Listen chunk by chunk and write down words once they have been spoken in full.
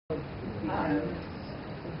So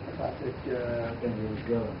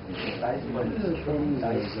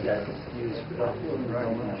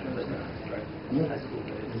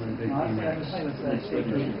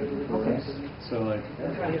like,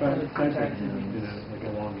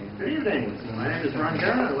 good evening. My name is Ron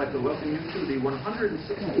Garrett. I'd like to welcome you to the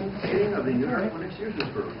 116th meeting of the New York Linux Users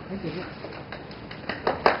Group.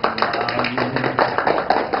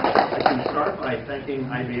 I can start by thanking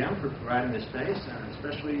IBM for providing the space, and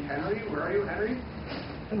especially Henry. Where are you, Henry?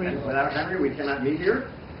 And without Henry, we cannot meet here.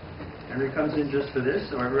 Henry comes in just for this,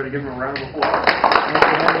 so everybody give him a round of applause.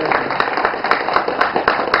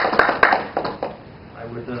 I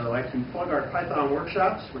would like to plug our Python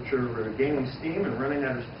workshops, which are gaining steam and running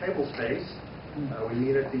out of table space. We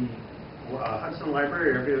meet at the Hudson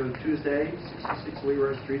Library every other Tuesday, 66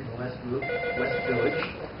 Leroy Street in the West Village.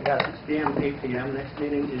 6 p.m. to 8 p.m. Next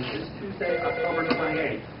meeting is this Tuesday, October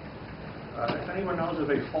 28th. If anyone knows of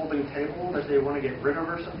a folding table that they want to get rid of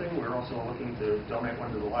or something, we're also looking to donate one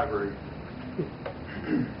to the library.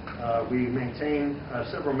 We maintain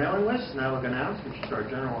several mailing lists, NYLUG Announce, which is our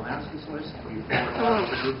general announcements list. We forward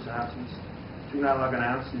the group's announcements to NYLUG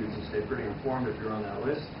Announce, so you can stay pretty informed if you're on that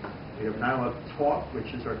list. We have NYLUG Talk, which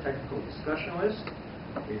is our technical discussion list.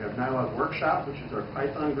 We have NYLUG Workshop, which is our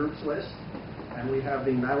Python groups list. And we have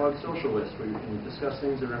the NYLUG Social list, where you can discuss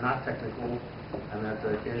things that are not technical and that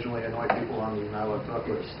occasionally annoy people on the NYLUG Talk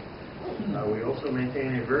list. We also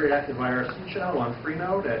maintain a very active IRC channel on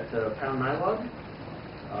Freenode at #NYLUG.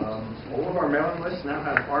 All of our mailing lists now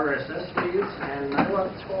have RSS feeds, and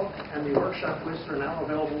NYLUG Talk and the workshop lists are now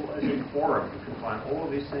available as a forum. You can find all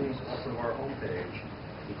of these things off of our homepage,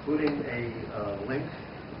 including a link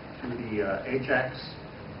to the Ajax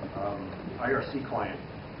IRC client.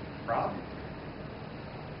 Rob?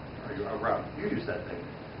 Rob, you use that thing.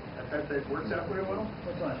 That works out very well?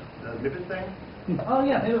 Which one? The Mibit thing? Oh,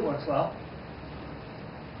 yeah, maybe it works well.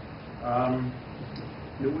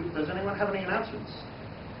 Does anyone have any announcements?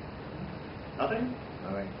 Nothing?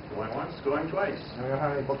 All right. Going once, going twice. We don't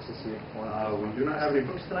have any books this year. We do not have any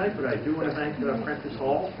books tonight, but I do want to thank Prentice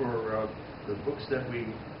Hall for the books that we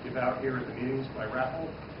give out here at the meetings by raffle.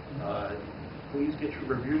 Please get your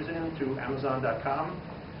reviews in to Amazon.com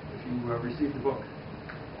if you receive the book.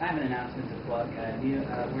 I have an announcement to plug.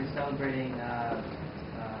 We're celebrating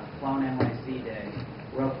Clone NYC Day,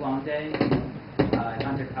 World Clone Day, at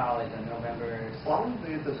Hunter College on November. Clone?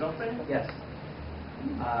 The something? Yes.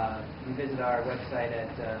 You visit our website at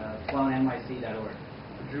clonenyc.org.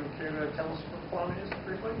 Would you care to tell us what Clone is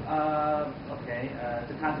briefly? Okay. It's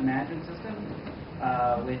a content management system,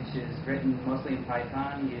 which is written mostly in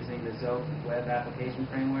Python using the Zope web application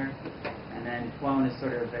framework. And then Clone is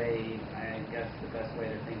sort of I guess the best way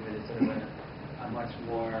to think of it is sort of a much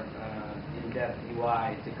more in-depth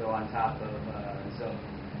UI to go on top of Zope.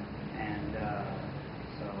 And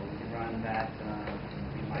so we can run that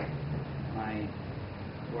in my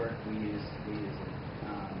work. We use it.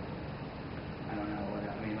 I don't know what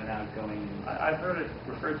I mean without going. I've heard it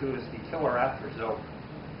referred to as the killer app for Zope.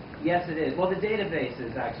 Yes, it is. Well, the database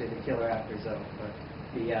is actually the killer app for Zope, but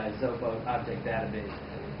the Zope object database.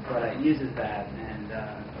 But it uses that, and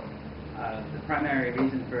the primary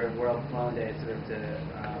reason for World Clone Day is sort of to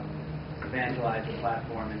evangelize the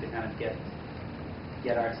platform and to kind of get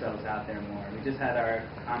ourselves out there more. We just had our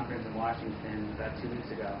conference in Washington about 2 weeks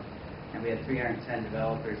ago, and we had 310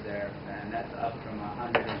 developers there, and that's up from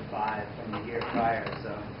 105 from the year prior.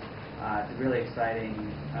 So it's really exciting.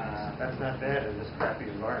 That's not bad in this crappy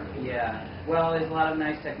environment. Yeah. Well, there's a lot of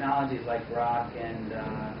nice technologies like Grok and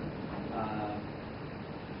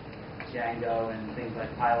Django and things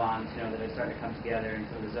like pylons, that are starting to come together, and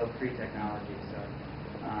some of the Zope free technology. So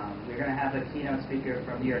we're going to have a keynote speaker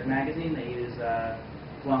from New York Magazine. They use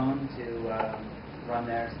Clone to run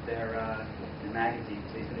their magazine.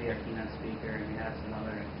 So he's going to be our keynote speaker, and we have some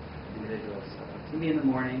other individuals. So it's going to be in the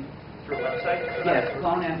morning. Is your website? Yes,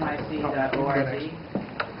 clonenyc.org.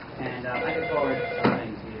 And I can forward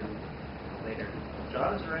something to you later.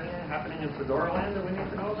 John, is there anything happening in Fedora land that we need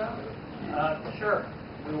to know about? Sure.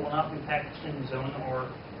 We will not be packaging Zone or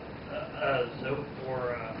Zope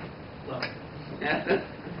or Clone.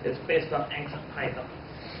 It's based on ancient Python.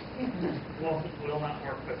 Will not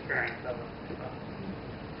work with variant of it.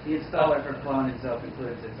 The installer for Clone and Zope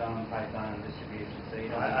includes its own Python distribution, so you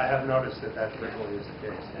don't. I have noticed that frequently is the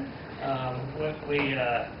case.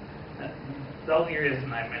 The only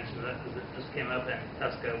reason I mentioned that is it just came up in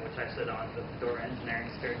Tesco, which I sit on the Fedora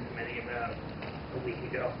Engineering Steering Committee about a week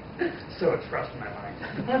ago. So it's fresh in my mind.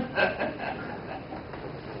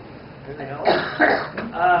 Anything else?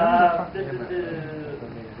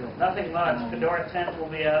 Nothing much. Fedora 10 will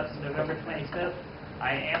be out November 25th.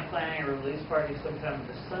 I am planning a release party sometime in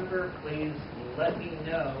December. Please let me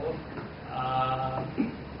know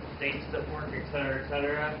dates that work, et cetera, et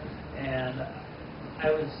cetera. And I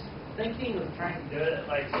was thinking of trying to do it at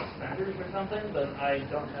like Suspenders or something, but I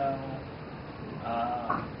don't know.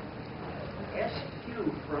 Ask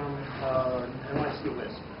you from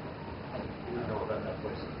NYLUG. You know about that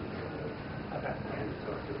place. Okay.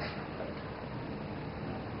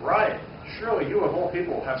 Right. Surely you of all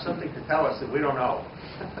people have something to tell us that we don't know.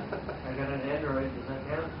 I got an Android, does that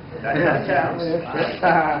count? That counts.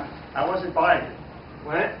 How was it buying it?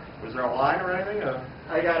 What? Was there a line or anything?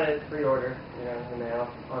 I got it pre-order, in the mail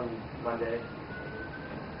on Monday.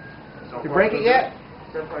 So You far, break so it good? yet?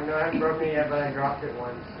 So far, no, I haven't broken it yet, but I dropped it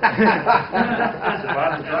once. If I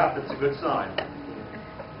have to drop, it's a good sign.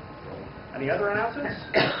 Any other announcements?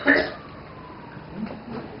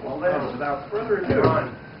 Well then, without further ado.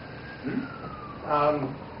 Ron, Hmm?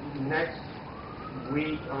 next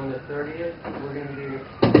week on the 30th, we're going to do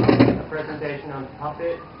a presentation on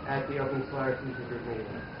Puppet at the Open Source User Group meeting.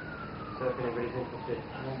 So if anybody's interested.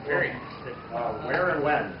 I'm very interested. Where and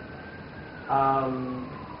when?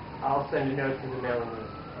 I'll send a note to the mailing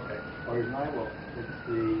list. Okay. Or is my will? It's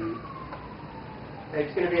the... It's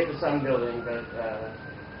going to be at the Sun Building, but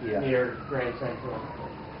near Grand Central.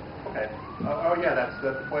 Okay. Oh yeah, that's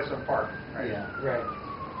the place on Park, right? Yeah. Right.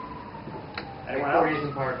 Anyone Like else?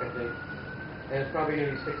 Forties Park, I think. And it's probably going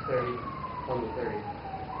to be 6:30 on the 30th.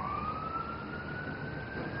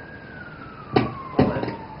 Well then,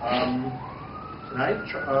 tonight,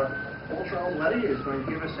 Charles Leddy is going to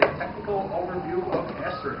give us a technical overview of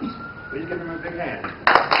Asterisk. Please give him a big hand.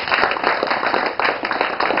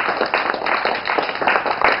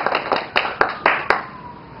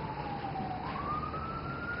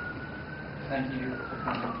 Thank you for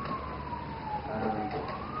coming.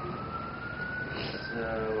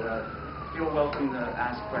 Feel welcome to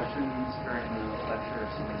ask questions during the lecture if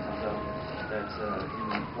something comes up that's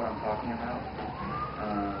in what I'm talking about.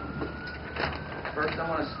 First, I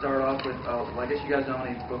want to start off with, well, I guess you guys don't have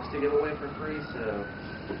any books to give away for free, so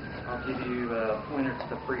I'll give you a pointer to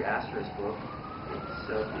the free Asterisk book.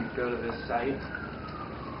 So if you go to this site,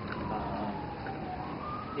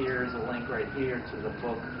 here's a link right here to the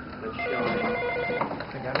book that's showing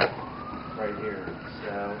right here.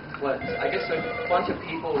 So, I guess a bunch of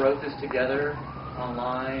people wrote this together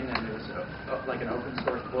online, and it was like an open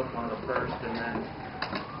source book, one of the first, and then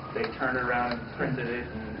they turned it around and printed it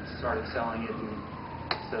and started selling it, and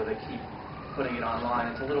so they keep putting it online.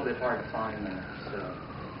 It's a little bit hard to find there. So,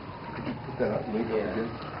 Could you put that up, link up Yeah. again?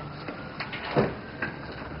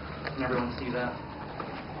 can everyone see that?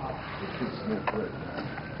 It's not right now.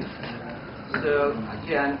 So,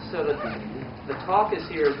 yeah, and so the talk is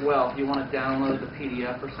here as well. If you want to download the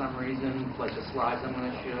PDF for some reason, like the slides I'm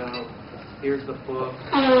going to show, here's the book,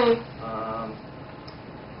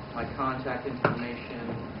 my contact information,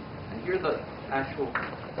 and here are the actual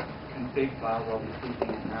config files I'll be keeping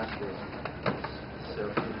in Asterisk. So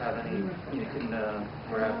if you have any, you can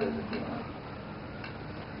grab those if you want.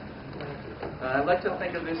 I'd like to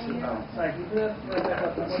think of this as... Sorry, can you do that back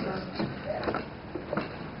up one more time?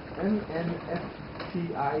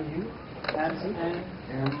 NNFTIU? That's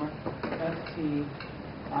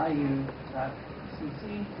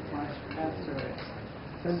nftiu.cc/asterisk.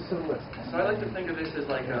 Send it to the list. So I like to think of this as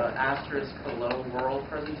like a Asterisk Hello World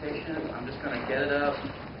presentation. I'm just going to get it up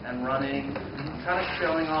and running. I'm kind of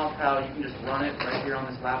showing off how you can just run it right here on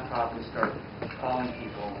this laptop and start calling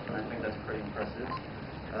people. And I think that's pretty impressive.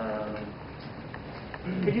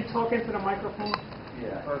 Could you talk into the microphone?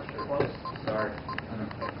 Yeah. Or close? Sorry.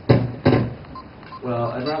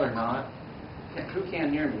 Well, I'd rather not. Who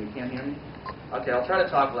can't hear me? You can't hear me? Okay, I'll try to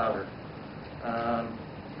talk louder. I'm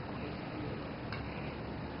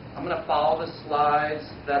going to follow the slides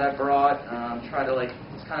that I brought. Try to it's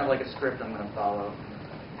kind of like a script I'm going to follow.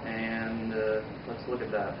 And let's look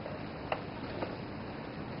at that.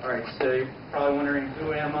 All right, so you're probably wondering,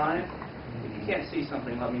 who am I? If you can't see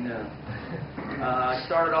something, let me know. I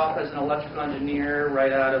started off as an electrical engineer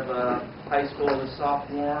right out of high school as a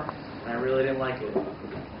sophomore, and I really didn't like it.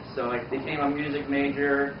 So I became a music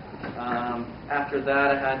major. After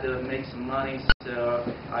that, I had to make some money, so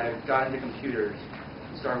I got into computers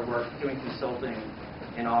and started doing consulting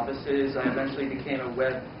in offices. I eventually became a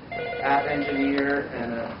web app engineer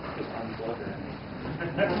and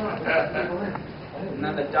and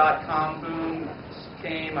then the .com boom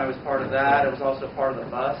came. I was part of that. I was also part of the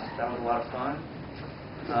bus. That was a lot of fun.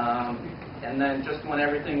 And then just when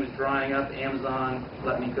everything was drying up, Amazon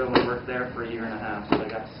let me go and work there for 1.5 years, so I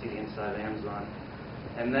got to see the inside of Amazon.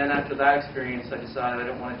 And then after that experience, I decided I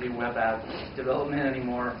didn't want to do web app development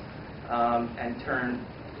anymore. and turn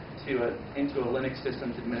into a Linux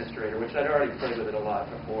systems administrator, which I'd already played with it a lot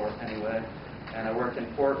before anyway. And I worked in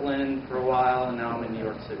Portland for a while, and now I'm in New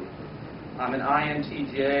York City. I'm an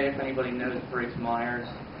INTJ, if anybody knows Briggs-Myers,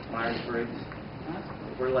 Myers-Briggs.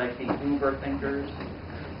 We're like the Uber thinkers.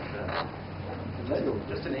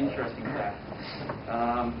 Just an interesting fact.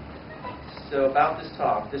 So about this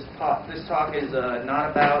talk. This talk is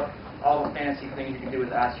not about all the fancy things you can do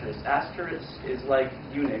with Asterisk. Asterisk is like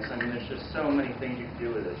Unix. I mean, there's just so many things you can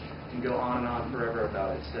do with it. You can go on and on forever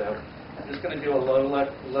about it. So I'm just going to do a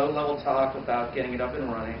low-level talk about getting it up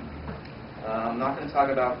and running. I'm not going to talk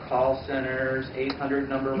about call centers, 800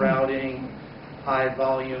 number routing,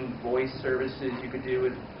 high-volume voice services you could do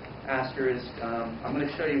with Asterisk. I'm going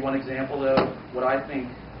to show you one example, though. What I think,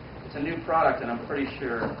 it's a new product, and I'm pretty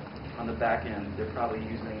sure on the back end they're probably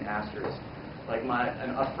using Asterisk. Like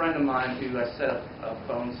a friend of mine who has set up a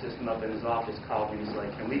phone system up in his office called me. He's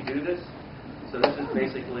like, "Can we do this?" So this is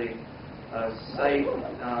basically a site.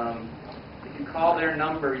 If you call their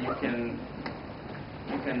number, you can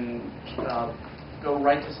go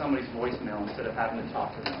right to somebody's voicemail instead of having to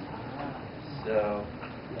talk to them. So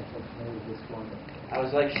I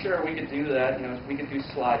was like, sure, we could do that. You know, we could do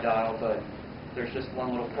slide dial, but there's just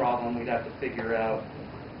one little problem. We'd have to figure out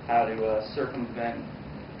how to circumvent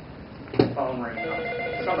phone ringing,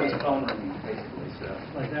 somebody's phone ringing, basically. So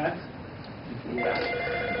Like that?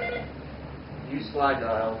 yeah, use slide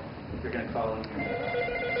dial if you're going to call them.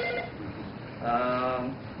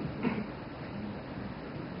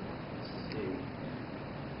 Let's see.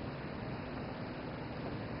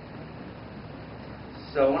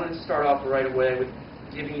 So I wanted to start off right away with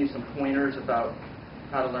giving you some pointers about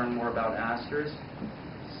how to learn more about Asterisk.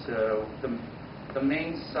 So the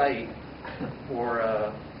main site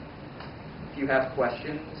for if you have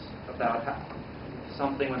questions about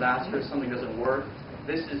something with Asterisk, something doesn't work,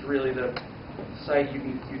 this is really the site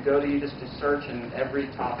you go to. You just do search, and every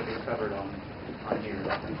topic is covered on here.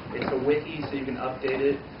 It's a wiki, so you can update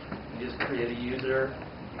it. You just create a user.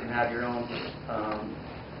 You can have your own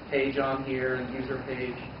page on here, and user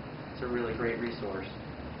page. It's a really great resource.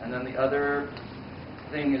 And then the other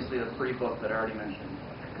thing is the free book that I already mentioned.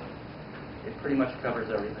 It pretty much covers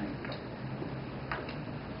everything.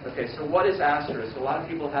 Okay, so what is Asterisk? A lot of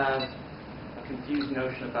people have a confused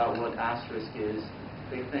notion about what Asterisk is.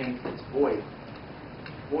 They think it's VoIP.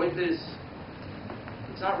 VoIP is,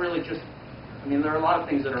 it's not really just, I mean, there are a lot of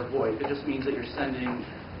things that are VoIP. It just means that you're sending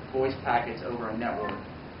voice packets over a network.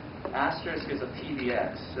 Asterisk is a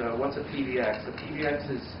PBX. So what's a PBX? A PBX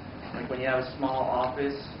is like when you have a small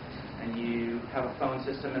office and you have a phone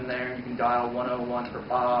system in there, and you can dial 101 for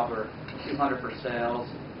Bob or 200 for sales,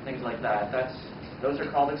 things like that. Those are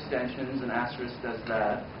called extensions, and Asterisk does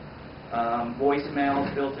that. Voicemail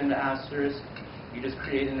is built into Asterisk. You just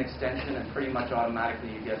create an extension, and pretty much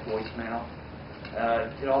automatically you get voicemail.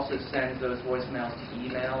 It also sends those voicemails to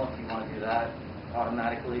email if you want to do that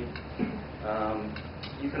automatically.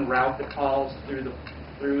 You can route the calls through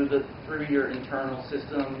your internal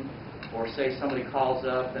system, or say somebody calls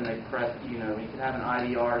up and they press, you can have an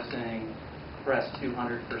IVR saying press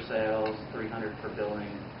 200 for sales, 300 for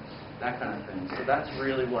billing, that kind of thing. So that's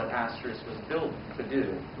really what Asterisk was built to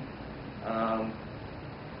do.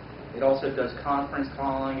 It also does conference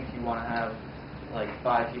calling if you want to have like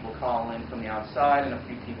 5 people call in from the outside and a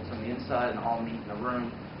few people from the inside and all meet in a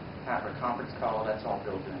room, have a conference call. That's all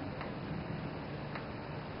built in.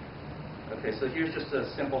 Okay, so here's just a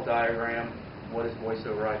simple diagram. What is voice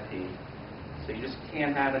over IP? So you just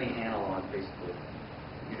can't have any analog, basically.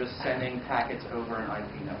 You're just sending packets over an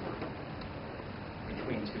IP network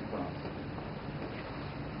between 2 phones.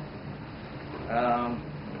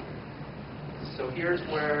 So here's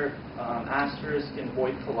where Asterisk and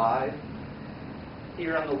VoIP collide.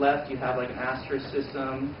 Here on the left, you have like an Asterisk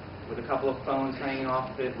system with a couple of phones hanging off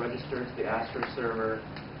of it, registered to the Asterisk server.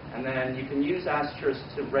 And then you can use Asterisk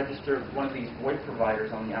to register one of these VoIP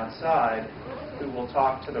providers on the outside who will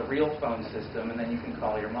talk to the real phone system, and then you can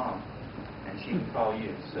call your mom, and she can call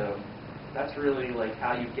you. So that's really like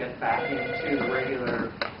how you get back into the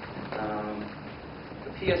regular.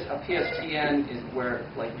 A PSTN is where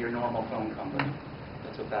like your normal phone company.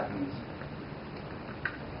 That's what that means.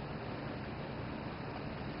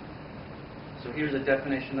 So here's a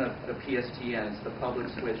definition of the PSTN. It's the public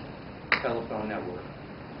switch telephone network.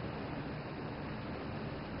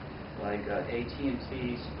 Like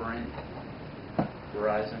AT&T, Sprint,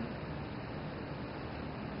 Verizon.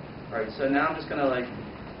 All right, so now I'm just going to like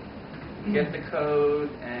get the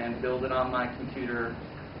code and build it on my computer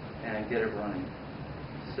and get it running.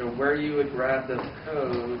 So where you would grab the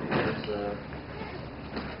code is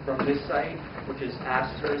from this site, which is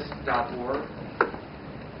asterisk.org.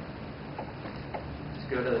 Just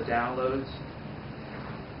go to the downloads.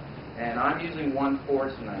 And I'm using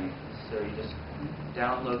 1.4 tonight, so you just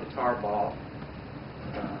download the tarball.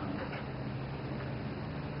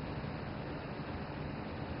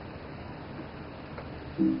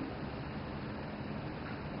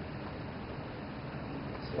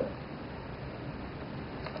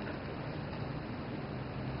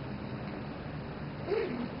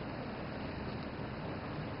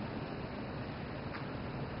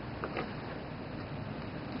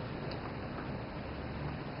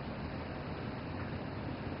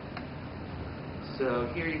 So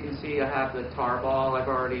here you can see I have the tarball. I've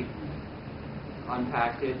already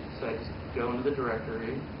unpacked it, so I just go into the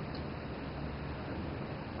directory.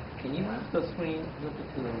 Can you move the screen a little bit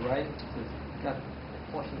to the right? It's got a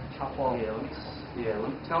portion of chop off.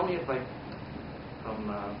 Tell me if I is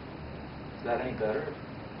that any better?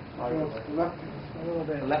 Left, a little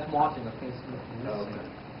bit. The left margin of things looking Oh,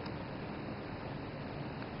 missing.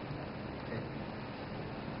 okay.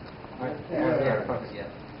 Right Yeah. there, perfect, yeah.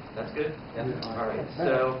 That's good? Yeah. All right.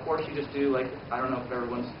 So, of course, you just do, like, I don't know if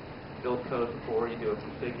everyone's built code before. You do a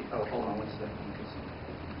config. Oh, hold on one second.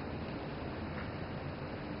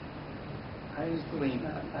 I use Clean.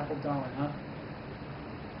 Apple dollar, huh?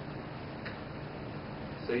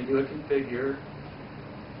 So you do a configure.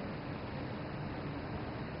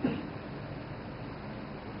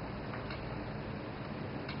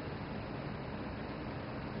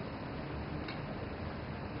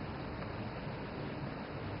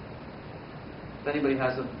 If anybody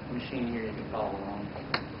has a machine here, you can follow along.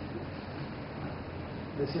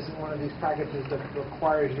 This isn't one of these packages that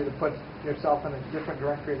requires you to put yourself in a different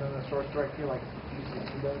directory than the source directory like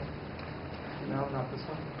GCC does? No, not this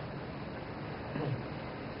one.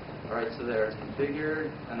 All right, so there, it's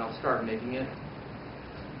configured, and I'll start making it.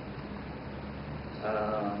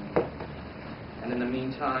 And in the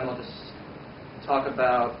meantime, I'll just talk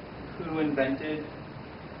about who invented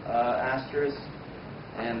Asterisk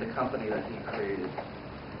and the company that he created.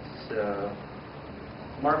 So,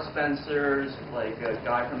 Mark Spencer's like a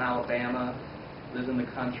guy from Alabama, lives in the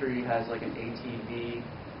country, has like an ATV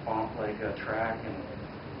like a track, and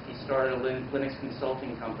he started a Linux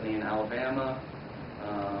consulting company in Alabama.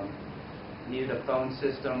 Needed a phone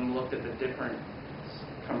system, looked at the different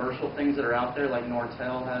commercial things that are out there, like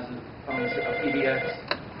Nortel has a phone system, a PBX,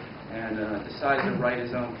 and decided to write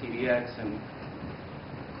his own PBX, and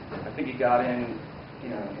I think he got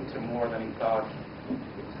into more than he thought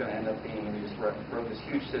it was going to end up being, and he just wrote this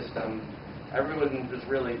huge system. Everyone in the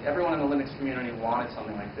Linux community wanted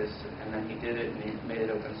something like this, and then he did it, and he made it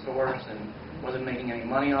open source, and wasn't making any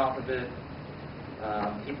money off of it.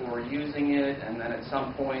 People were using it, and then at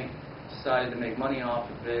some point decided to make money off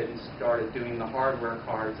of it and started doing the hardware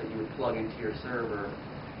cards that you would plug into your server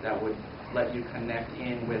that would let you connect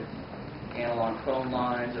in with analog phone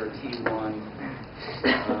lines or T1.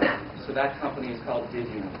 So that company is called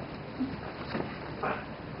Digium.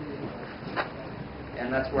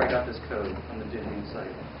 And that's where I got this code, from the Digium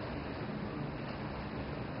site.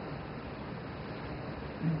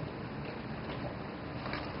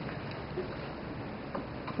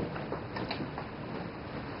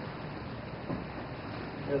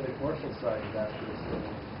 Yeah, the commercial side is actually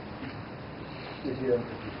Digium is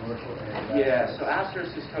the commercial and Yeah, so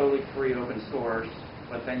Asterisk is totally free, open source,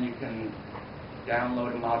 but then you can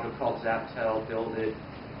download a module called Zaptel, build it,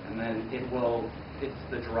 and then it's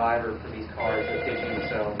the driver for these cards that Digium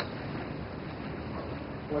sells.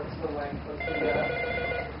 What's the license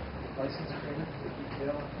agreement?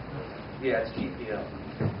 GPL? Yeah, it's GPL.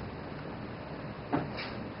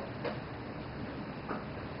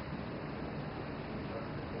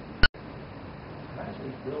 I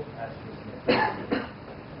actually built Asterisk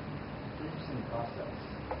interesting process.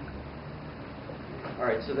 All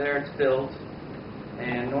right, so there it's built,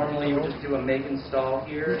 and normally you would just do a make install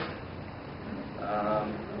here,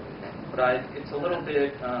 but it's a little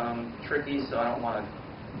bit tricky, so I don't want to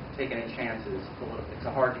take any chances. It's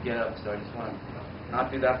hard to get up, so I just want to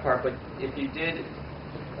not do that part. But if you did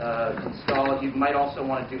install it, you might also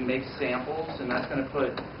want to do make samples, and that's going to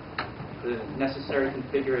put the necessary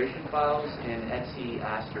configuration files in etc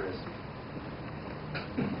asterisk.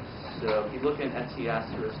 So if you look in etc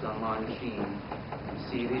asterisk on my machine, you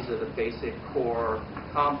see these are the basic core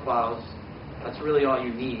COM files. That's really all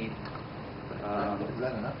you need. Is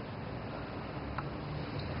that enough?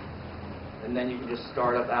 And then you can just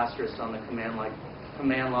start up Asterisk on the command line.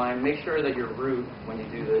 Make sure that you're root when you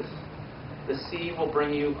do this. The C will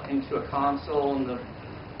bring you into a console, and the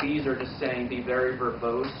B's are just saying be very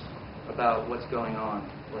verbose about what's going on.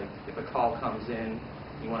 Like if a call comes in,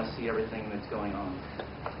 You want to see everything that's going on.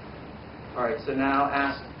 All right, so now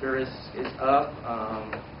Asterisk is up.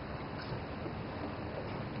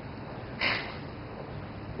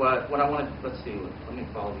 What I want to, let's see, let me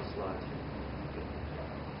follow these slides.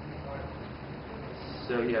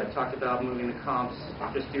 So yeah, I talked about moving the comps,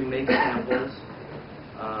 just do make samples.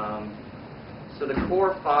 So the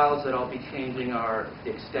core files that I'll be changing are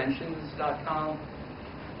extensions.conf,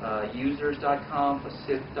 users.conf,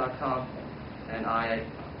 sip.conf, and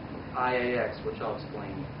IAX, which I'll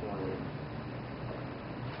explain more later.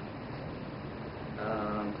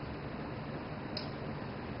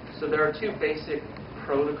 So there are two basic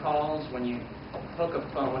protocols when you hook a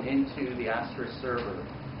phone into the Asterisk server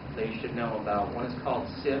that you should know about. One is called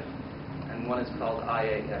SIP and one is called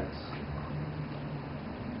IAX.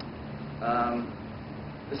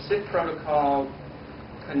 The SIP protocol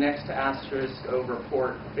connects to Asterisk over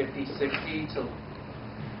port 5060 to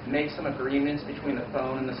make some agreements between the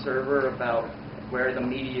phone and the server about where the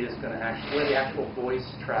media is going to where the actual voice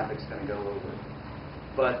traffic is going to go over.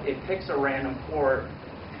 But it picks a random port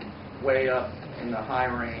way up in the high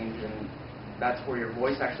range, and that's where your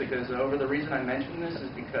voice actually goes over. The reason I mention this is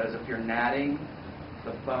because if you're natting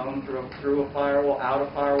the phone through a firewall, out a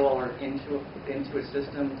firewall, or into a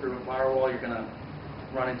system through a firewall, you're going to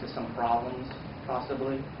run into some problems,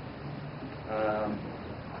 possibly.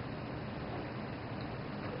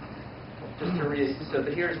 Just to read, so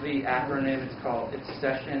here's the acronym. It's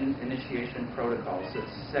Session Initiation Protocol. So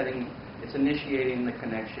it's initiating the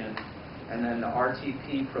connection, and then the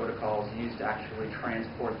RTP protocol is used to actually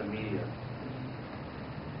transport the media.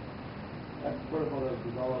 That protocol that was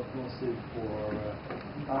developed mostly for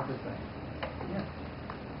conferencing. Yeah.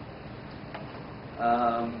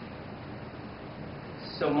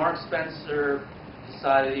 So Mark Spencer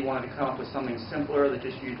decided he wanted to come up with something simpler that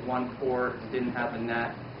just used one port and didn't have the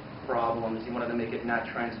NAT problems. He wanted to make it NAT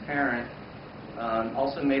transparent.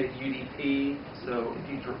 Also made it UDP, so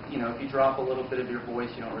if you drop a little bit of your voice,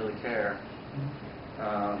 you don't really care.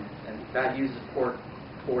 And that uses port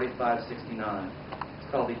 4569.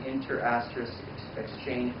 It's called the Inter-Asterisk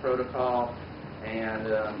Exchange Protocol. And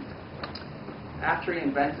after he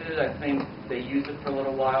invented it, I think they used it for a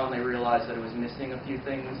little while and they realized that it was missing a few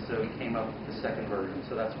things, so he came up with the second version.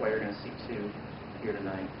 So that's why you're going to see two here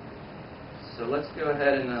tonight. So let's go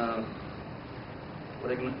ahead and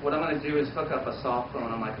what I'm going to do is hook up a soft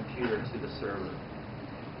phone on my computer to the server.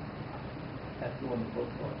 That's the one the book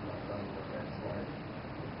talks about.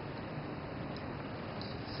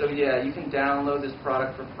 So yeah, you can download this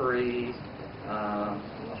product for free. I'll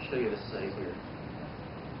show you the site here.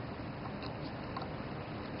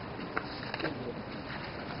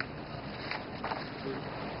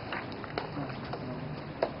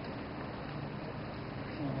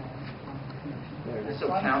 So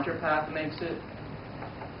Counterpath makes it.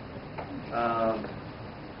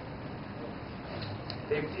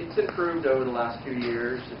 It's improved over the last few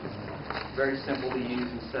years. It's very simple to use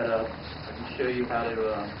and set up. I can show you how to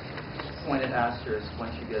point at Asterisk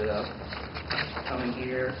once you get it up. Come in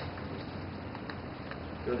here,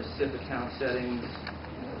 go to SIP account settings.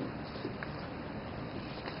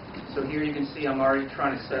 So here you can see I'm already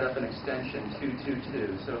trying to set up an extension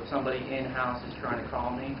 222. So if somebody in-house is trying to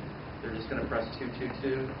call me, they're just going to press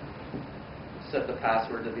 222, set the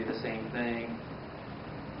password to be the same thing.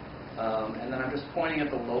 And then I'm just pointing at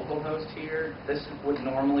the local host here. This would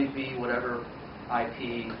normally be whatever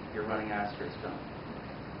IP you're running Asterisk on.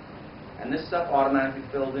 And this stuff automatically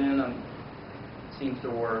filled in seems to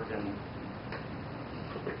work, and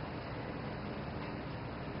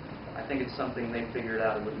I think it's something they figured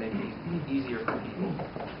out. It would make it easier for people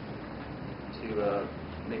to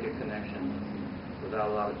make a connection without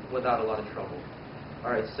a lot of trouble.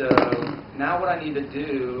 All right, so now what I need to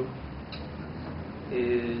do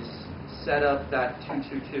is set up that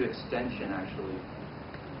 222 extension, actually.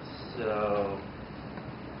 So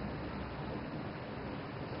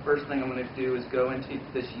first thing I'm going to do is go into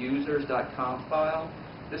this users.conf file.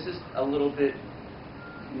 This is a little bit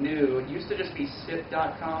new. It used to just be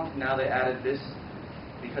sip.conf. Now they added this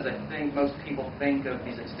because I think most people think of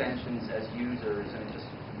these extensions as users, and it just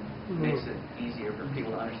makes it easier for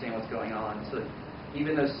people to understand what's going on. So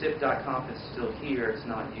even though sip.conf is still here, it's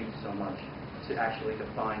not used so much to actually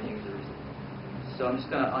define users. So I'm just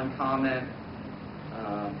going to uncomment.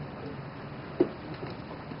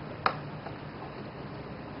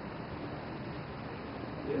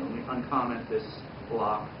 Let me uncomment this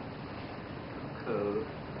block of code.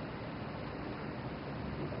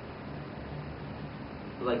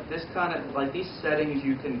 Like these settings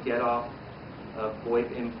you can get off of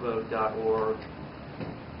VoIPinfo.org.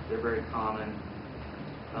 They're very common.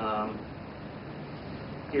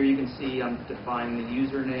 Here you can see I'm defining the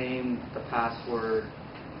username, the password,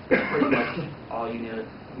 pretty much all you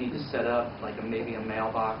need to set up, like maybe a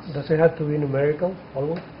mailbox. Does it have to be numerical,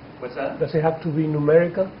 always? What's that? Does it have to be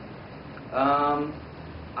numerical?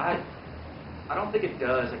 I don't think it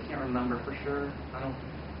does. I can't remember for sure. I don't.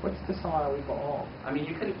 What's disallow equal all? I mean,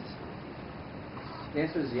 you could. The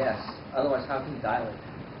answer is yes. Otherwise, how can you dial it?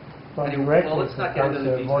 But Anyway, directly, well, let's not get into the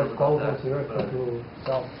sometimes details voice call about goes that, directly but- to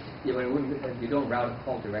self. Yeah, but you don't route a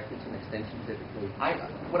call directly to an extension typically.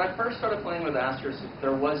 When I first started playing with Asterisk,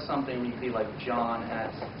 there was something where you could be like John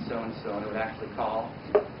at so and so, and it would actually call.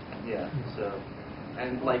 Yeah. So,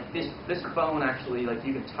 and like this phone actually, like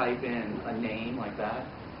you could type in a name like that,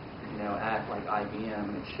 at like IBM,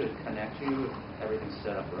 and it should connect you if everything's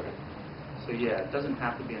set up right. So yeah, it doesn't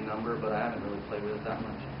have to be a number, but I haven't really played with it that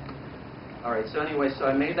much. All right. So anyway, so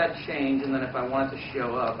I made that change, and then if I want it to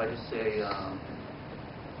show up, I just say.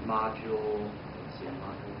 Module, let's see,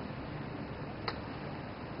 module.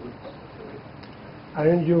 Oops, sorry.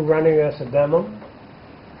 Aren't you running as a demo?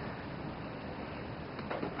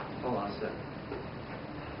 Hold on a sec.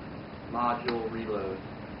 Module reload.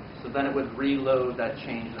 So then it would reload that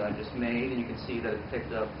change that I just made, and you can see that it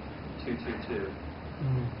picked up 222.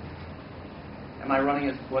 Am I running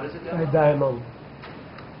as, what is it, demo? A demo.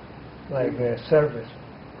 Like a service.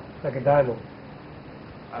 Like a demo.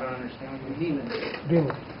 I don't understand what you mean.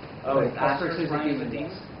 Demo. Oh, Like it's Asterisk Asterisk running as a PBX.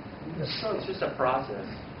 demon? So it's just a process.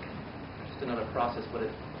 Just another process, but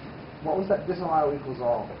it, What was that disallow equals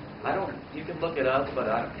all? I don't, you can look it up, but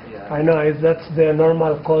yeah. I know, that's the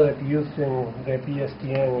normal codec used in the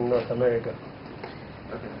PSTN in North America.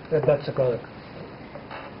 Okay. That's a codec.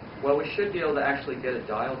 Well, we should be able to actually get a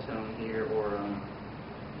dial tone here, or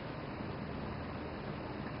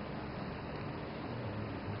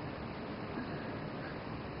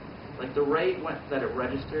like the rate that it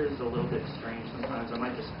registers is a little bit strange sometimes. I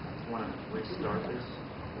might just want to restart this.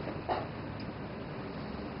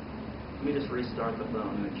 Let me just restart the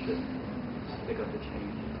phone, and it should pick up the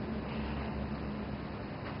change.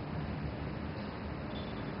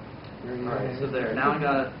 All right, so there. Now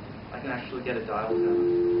I can actually get a dial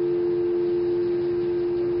tone.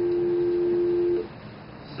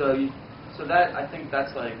 So that, I think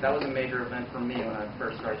that was a major event for me when I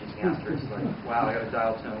first started using Asterisk. Like, wow, I got a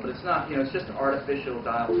dial tone. But it's not, it's just an artificial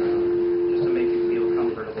dial tone, just to make you feel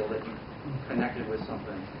comfortable that you connected with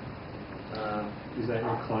something. Is that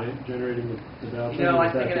your client generating the dial tone?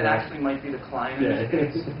 I think it actually might be the client in this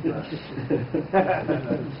case.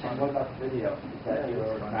 What about the video? Is that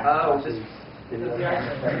your Oh, just video?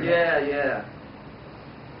 yeah.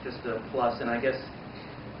 Just a plus, and I guess,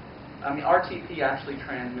 RTP actually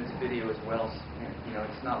transmits video as well.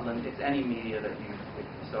 It's not limited. It's any media that you.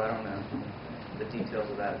 So I don't know the details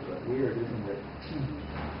of that. But Weird, isn't it?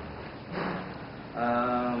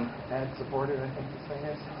 And supported, I think this thing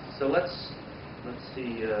is. So let's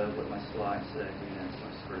see what my slides say. That's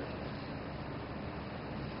my script.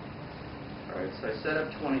 All right. So I set up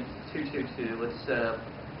 2222. Let's set up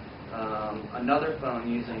another phone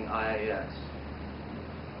using IAX.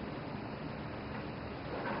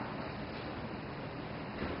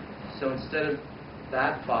 So instead of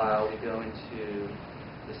that file, we go into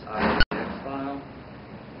this IAX file.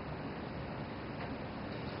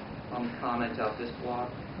 Comment out this block.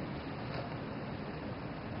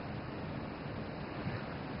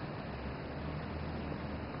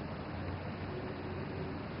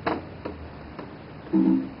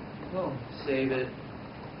 Save it.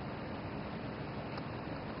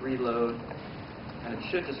 Reload. And it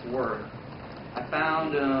should just work. I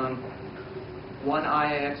found one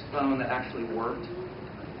IAX phone that actually worked.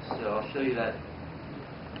 So I'll show you that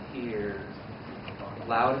here.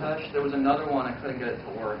 Loud Hush. There was another one I couldn't get it to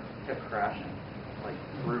work. It kept crashing, like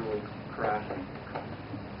brutally crashing.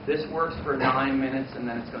 This works for 9 minutes and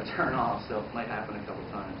then it's going to turn off, so it might happen a couple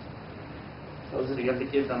times. So you have to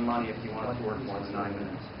give them money if you want it to work more than 9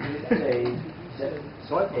 minutes. It's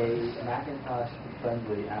a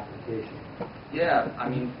Macintosh-friendly application. Yeah,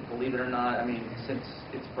 believe it or not, since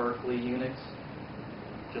it's Berkeley Unix,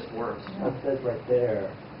 it just works. It says right there.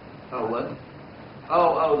 Oh, what?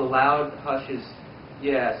 Oh, the Loud Hush is,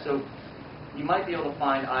 yeah, so you might be able to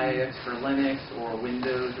find IAX for Linux or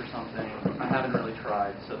Windows or something. I haven't really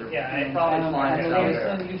tried, so they're probably flying it out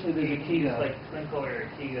there. Usually there's a key like Twinkle or a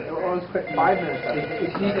Kiga. It was quick 5 minutes.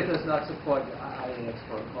 Kiga does not support IAX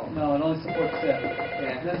protocol. No, it only supports SIP.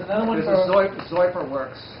 Yeah. There's another one There's for a Zoiper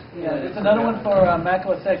works. Yeah, there's another one for Mac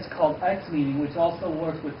OS X called Xmeeting, which also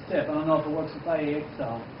works with SIP. I don't know if it works with IAX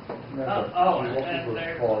though. And there's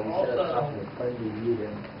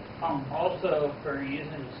also for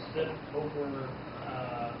using SIP over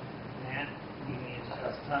NAT, you use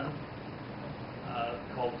S10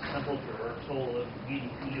 called Simple Traversal of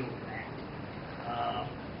UDP over NAT.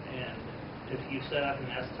 And if you set up an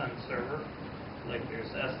S10 server, like there's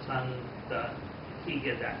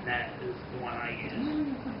S10.tiga.net is the one I use.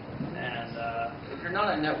 And If you're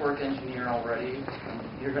not a network engineer already,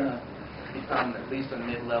 you're going to become at least a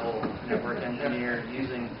mid-level network engineer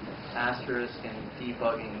using Asterisk and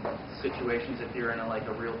debugging situations if you're in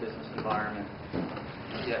a real business environment.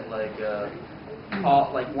 You get like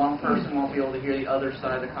one person won't be able to hear the other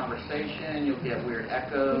side of the conversation. You'll get weird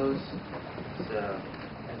echoes. So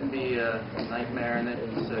it can be a nightmare, and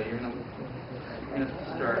so you're gonna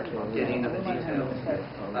start getting into the details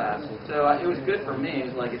fast. So it was good for me. It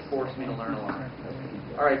was like it forced me to learn a lot.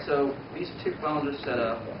 All right, so these two phones are set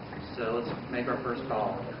up. So let's make our first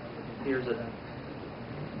call. Here's a.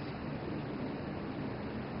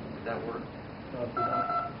 Did that work?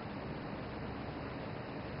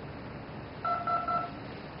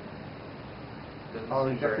 Call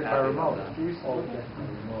rejected by remote.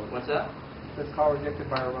 What's that? This call rejected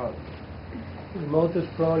by remote. Remote is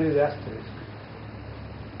probably the asterisk.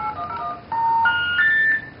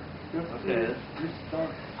 Okay.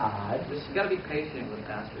 This you got to be patient with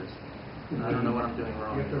Asterisk. I don't know what I'm doing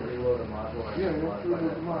wrong. You have to reload a module. Yeah, you have to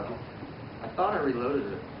reload the module. I thought I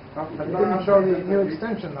reloaded it. It didn't show the new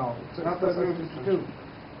extension though. Not the new extension.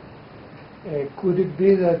 Could it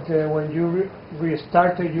be that when you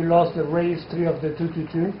restarted, you lost the registry of the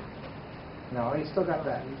 222? No, he still got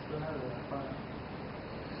that.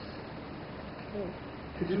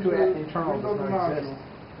 222 internal does not exist.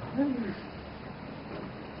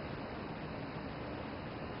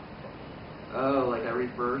 Oh, like I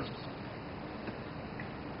reversed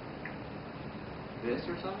this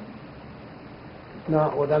or something? No,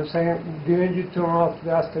 what I'm saying, didn't you turn off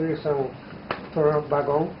the asterisk and turn it back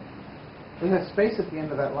on? There's a space at the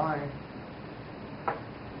end of that line.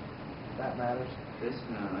 That matters. This,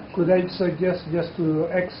 no. Could I suggest just to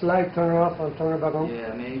X-Lite, turn it off and turn it back on?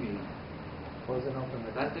 Yeah, maybe. Close it open.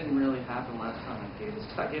 That didn't really happen last time I gave this.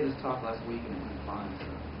 I gave this talk last week and it went fine. So.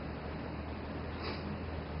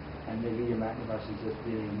 And maybe your Macintosh is just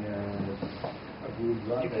being a groove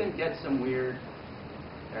run. You can get some weird,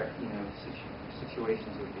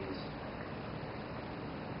 situations with these.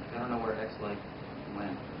 I don't know where X-Lite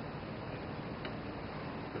went.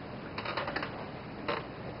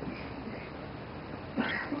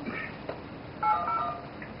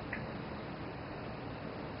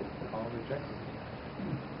 Call rejected.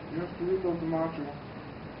 You have to reload the module.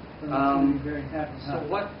 So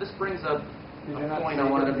what this brings up, Did a you not point save I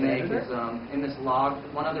wanted it to in the make editor? is in this log,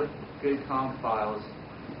 one other good conf file is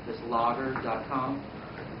this logger.com.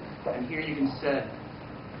 And here you can set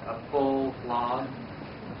a full log.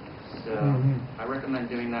 So I recommend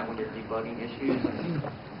doing that when you're debugging issues and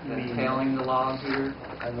then tailing the log here.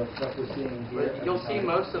 And the stuff we're seeing here. But you'll see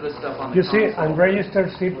most of the stuff on the You see, console.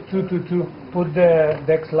 unregistered SIP 222, put the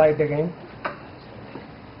X-Lite again.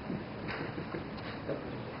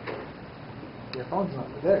 Your phone's not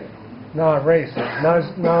there. No, erase it.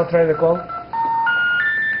 Now try the call.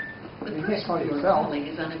 You can't call yourself. calling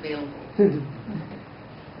is unavailable.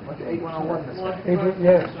 What's 8101 this time?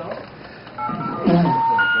 Yeah.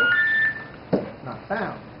 Not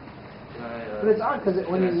found. Can But it's odd because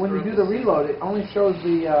when you do the reload, it only shows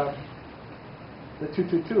the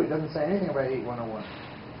 222. It doesn't say anything about 8101.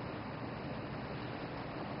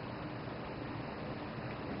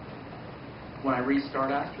 when I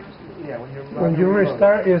restart Asterisk? Yeah, when When you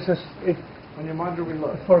restart, it when your module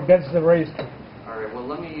reloads. forgets the registry. All right, well,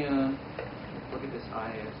 let me look at this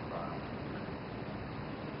IAS file.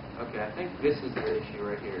 Okay, I think this is the issue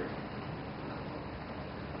right here.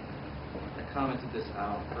 I commented this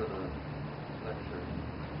out for the lecture.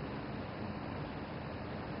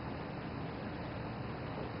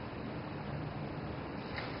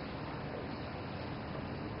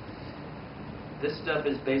 This stuff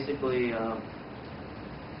is basically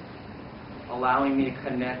allowing me to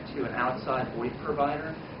connect to an outside VoIP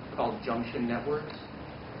provider called Junction Networks.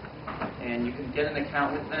 And you can get an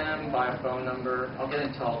account with them by a phone number. I'll get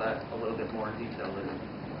into all that a little bit more in detail later.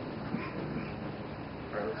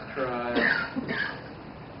 All right, let's try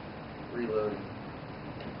reloading.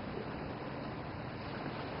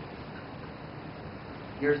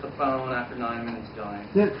 Here's the phone after 9 minutes dying.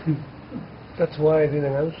 That's why I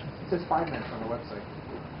didn't answer. It says 5 minutes on the website.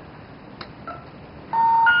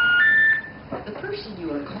 The person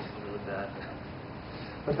you are calling. Really bad.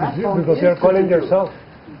 But that phone Because is you're calling 222. yourself.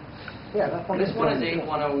 Yeah, that phone This one is 222.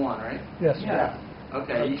 8101, right? Yes. Yeah.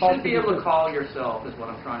 Okay, you Call should be able to 222. call yourself is what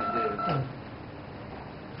I'm trying to do.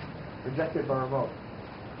 Rejected by remote.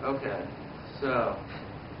 Okay, so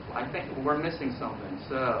I think we're missing something.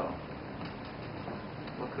 So,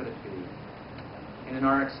 what could it be? And in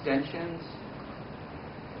our extensions,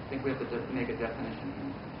 I think we have to make a definition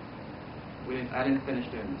here. I didn't finish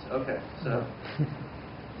doing this. Okay, so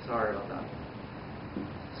sorry about that.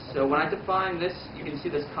 So when I define this, you can see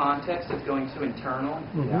this context is going to internal.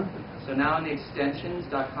 Mhm. So now in the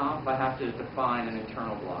extensions.conf, I have to define an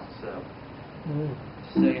internal block. So Mhm.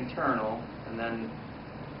 say internal, and then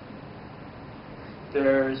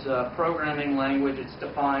there's a programming language. It's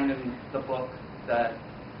defined in the book that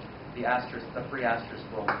the free asterisk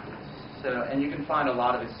will. So, and you can find a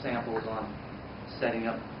lot of examples on setting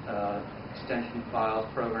up extension files,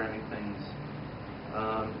 programming things.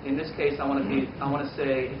 In this case, I want to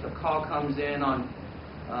say if a call comes in on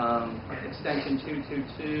extension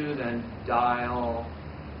 222, then dial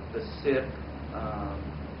the SIP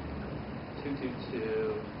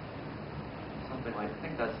 222, something like. I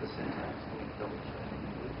think that's the syntax. Let me double check.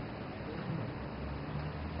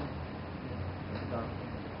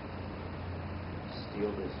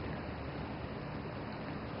 Steal this here.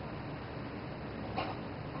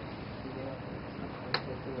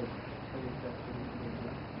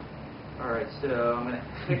 Alright, so I'm going to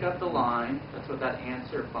pick up the line. That's what that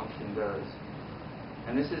answer function does.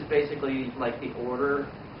 And this is basically like the order.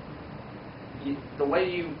 The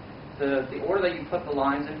order that you put the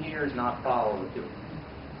lines in here is not followed.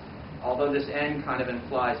 Although this N kind of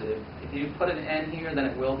implies it. If you put an N here, then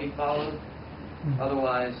it will be followed.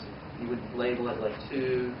 Otherwise, you would label it like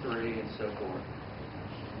 2, 3, and so forth.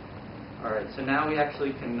 Alright, so now we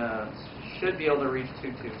actually should be able to reach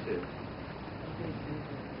 222.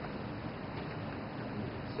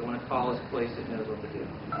 So when a call is placed, it knows what to do.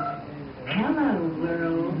 Hello,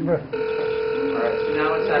 world. Alright, so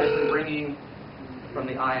now it's actually bringing from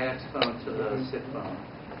the IX phone to the SIP phone.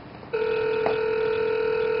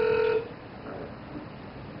 Alright.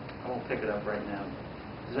 I won't pick it up right now.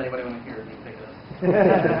 Does anybody want to hear me pick it up?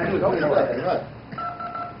 Go for it.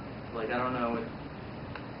 Like, I don't know.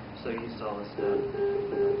 So you saw this stuff.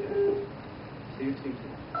 Okay. 222.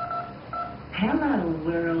 Hello,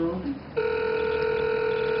 world.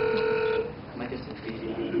 Make it some BD.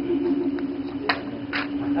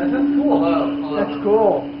 That's cool. Hello. That's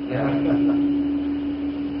cool. Yeah.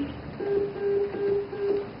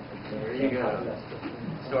 There you go.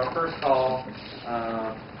 So our first call.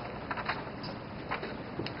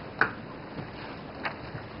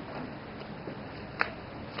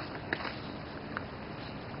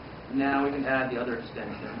 Now we can add the other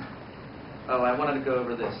extension. Oh, I wanted to go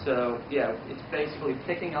over this. So yeah, it's basically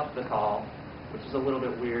picking up the call, which is a little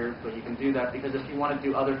bit weird, but you can do that because if you want to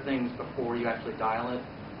do other things before you actually dial it,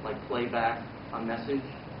 like playback on message,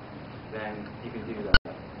 then you can do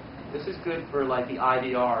that. This is good for like the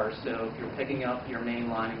IVR. So if you're picking up your main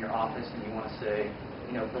line in your office and you want to say,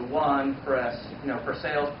 for one, press, for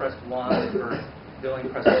sales, press 1, for billing,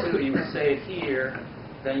 press 2, you would say it here,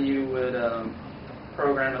 then you would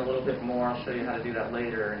program it a little bit more. I'll show you how to do that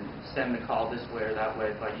later and send the call this way or that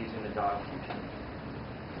way by using the dial function.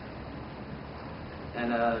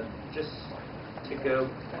 And just to go,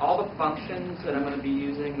 all the functions that I'm going to be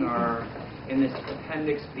using are in this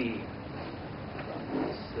Appendix B.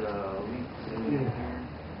 So let me zoom in here.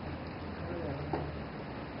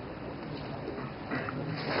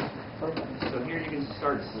 So here you can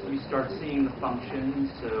start seeing the functions.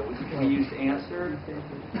 So we use answer.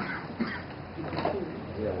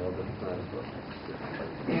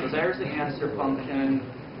 So there's the answer function,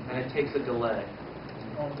 and it takes a delay.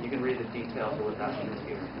 You can read the details of what that means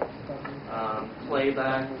here.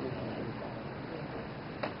 Playback.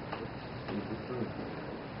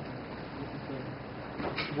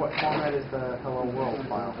 What format is the Hello World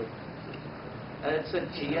file? It's a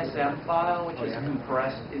GSM file, which is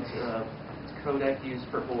compressed. It's a codec used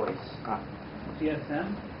for voice.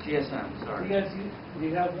 GSM? GSM, sorry. Do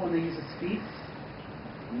you have one that uses speech?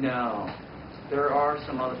 No. There are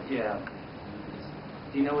some other, yeah.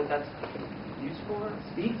 Do you know what that's used for?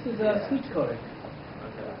 Speech is a speech codec.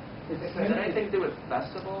 Okay. Does it have anything to do with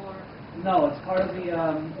festival or? No, it's part of the.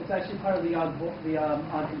 It's actually part of the odd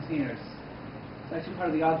containers. It's actually part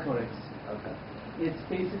of the odd codecs. Okay. It's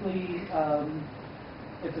basically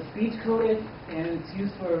it's a speech codec, and it's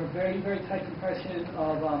used for very, very tight compression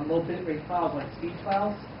of low bitrate files like speech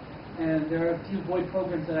files. And there are a few VoIP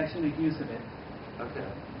programs that actually make use of it. Okay.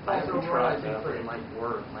 I haven't tried that, but it might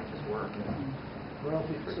work. Might just work.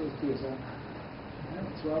 Royalty free. Yeah,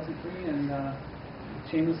 it's royalty free and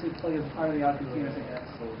shamelessly play as part of the odd containers, I guess.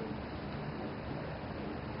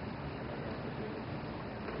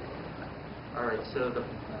 All right. So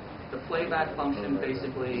The playback function,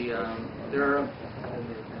 basically, there's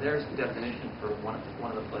a definition for one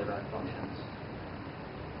of the playback functions.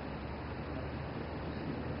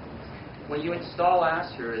 When you install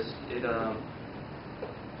Asterisk, it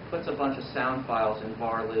puts a bunch of sound files in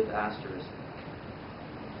var-lib asterisk.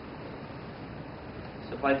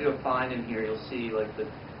 So if I do a find in here, you'll see like the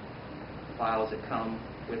files that come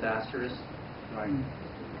with Asterisk. Right.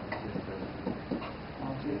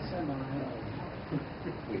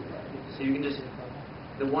 So you can just,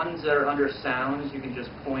 the ones that are under sounds, you can just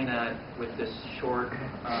point at with this short,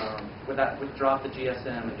 drop the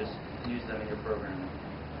GSM and just use them in your programming.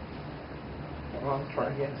 Well, try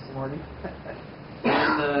again, Smarty.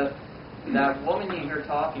 And that woman you hear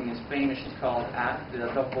talking is famous. She's called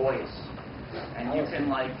the Voice, and you can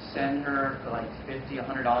like send her like $50,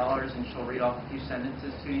 $100, and she'll read off a few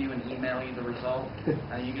sentences to you and email you the result,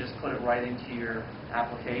 and you can just put it right into your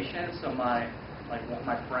application. So my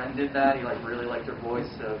friend did that. He like really liked her voice,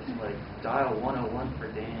 so he's like dial 101 for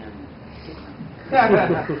Dan. You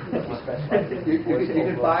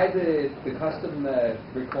can buy the custom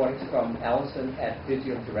recordings from Allison at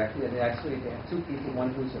Digital directly, and they have two people,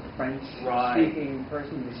 one who's a French-speaking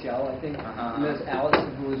person, Michelle, I think, and there's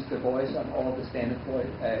Allison, who is the voice on all of the standard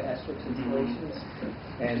Asterisk installations.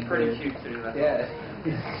 And it's pretty cute too. Yeah.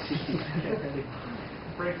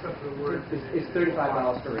 Breaks up the word. It's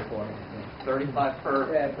 $35 per recording. 35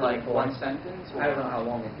 per like recording. one sentence? I don't know how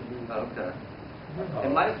long it can be. Okay.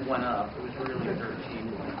 It might have went up. It was really dirt cheap.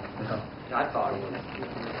 I thought it was.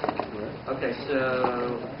 Okay,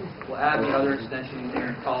 so we'll add the other extension in here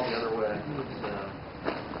and call the other way. So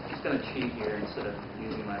I'm just going to cheat here instead of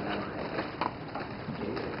using my memory.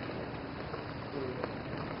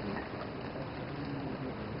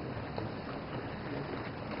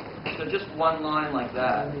 So just one line like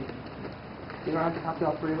that. You don't have to copy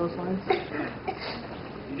all three of those lines?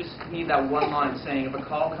 You just need that one line saying if a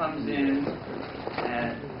call comes in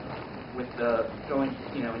and with the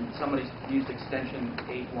and somebody's used extension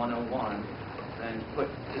 8101, then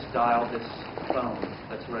just dial this phone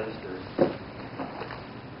that's registered.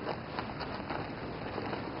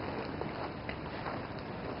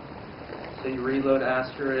 So you reload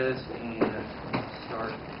Asterisk and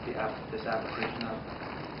start this application up.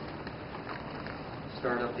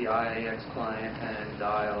 Start up the IAX client and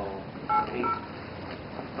dial 8.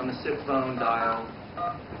 On the SIP phone, dial.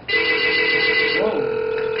 Whoa!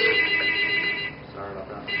 Sorry about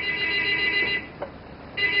that.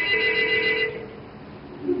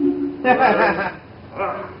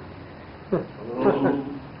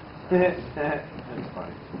 That's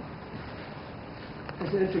funny.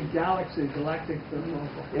 It's a galaxy, galactic thermal.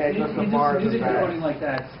 Yeah, it goes to Mars and back. Like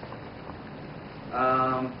that.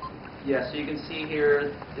 Yeah, so you can see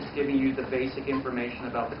here, it's giving you the basic information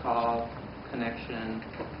about the call, connection.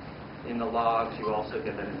 In the logs, you also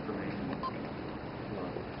get that information.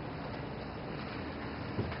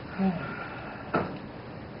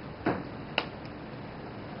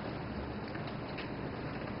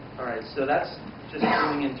 All right, so that's just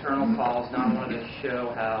doing internal calls. Now I wanted to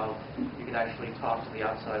show how you could actually talk to the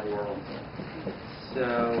outside world.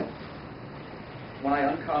 So when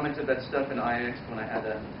I uncommented that stuff in IX, when I had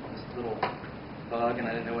this little bug and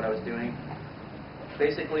I didn't know what I was doing,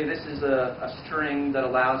 basically this is a string that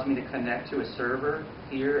allows me to connect to a server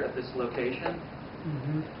here at this location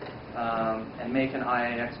and make an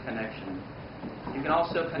IAX connection. You can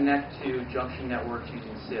also connect to junction networks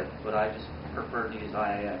using SIP, but I just prefer to use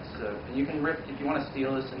IAX. So and you can if you want to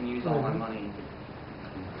steal this and use all my money,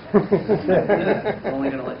 I'm only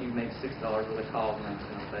going to let you make $6 worth of calls and that's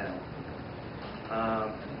going to fail.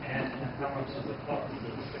 And how much does it cost? Is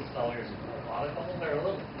it $6 a lot of calls or a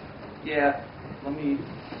little? Yeah, let me.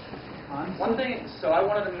 One thing. So I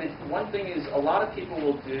wanted to make one thing is a lot of people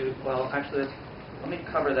will do. Well, actually, let me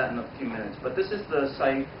cover that in a few minutes. But this is the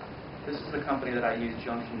site. This is the company that I use,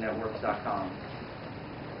 JunctionNetworks.com.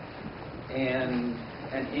 And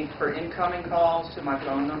for incoming calls to my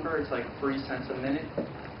phone number, it's like 3 cents a minute.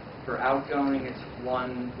 For outgoing, it's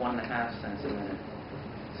 1.5 cents a minute.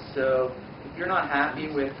 So if you're not happy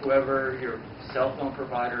with whoever your cell phone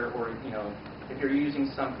provider, or if you're using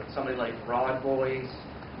somebody like Broad Voice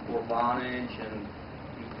or Vonage, and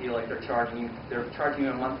you feel like they're charging you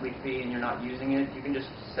a monthly fee and you're not using it, you can just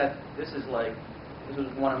set. This was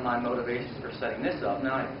one of my motivations for setting this up.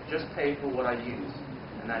 Now I just pay for what I use,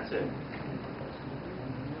 and that's it.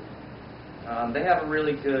 They have a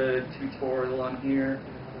really good tutorial on here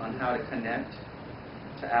on how to connect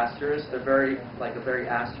to Asterisk. They're a very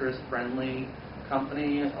Asterisk-friendly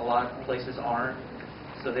company. A lot of places aren't.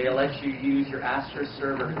 So they let you use your Asterisk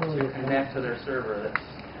server to connect to their server.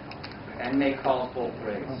 and make calls both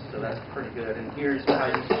ways. So that's pretty good. And here's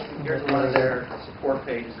one of their support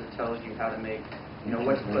pages that tells you how to make,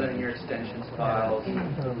 what to put in your extensions files.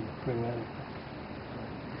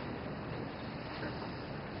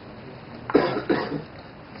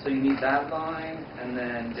 So you need that line, and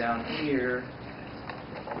then down here,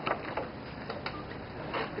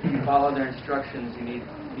 if you follow their instructions, you need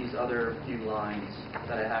these other few lines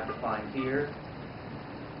that I have to find here.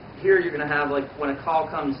 Here you're going to have, like, when a call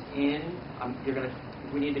comes in,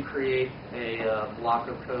 we need to create a block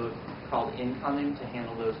of code called incoming to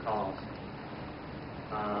handle those calls.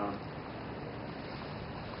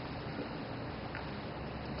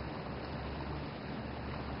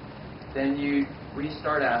 Then you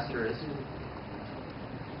restart Asterisk.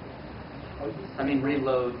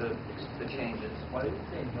 Reload the changes. Why did you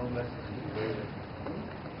say no less than 2 days?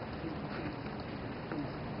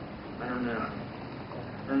 I don't know.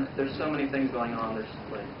 There's so many things going on. I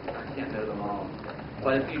can't know them all.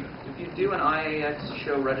 But if you do an IAX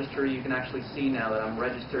show registry, you can actually see now that I'm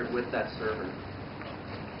registered with that server.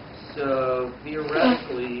 So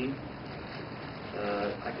theoretically,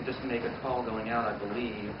 I could just make a call going out, I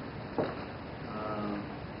believe.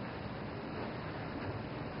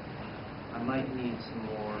 I might need some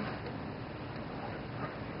more.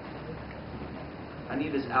 I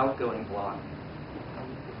need this outgoing block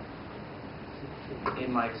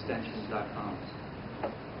in my extensions.com.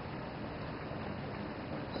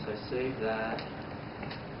 So I save that.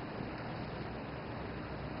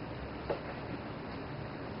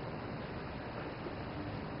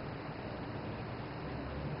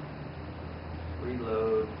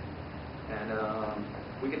 Reload. And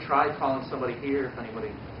we could try calling somebody here if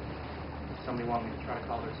somebody wanted me to try to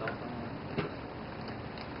call their cell phone.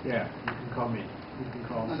 Yeah, you can call me. You can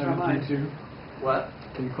call 732. What?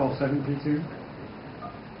 Can you call 732?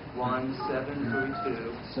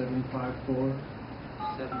 1732 754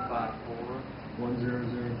 754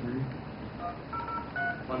 1003.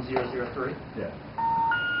 1003. Yeah.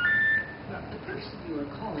 The person you are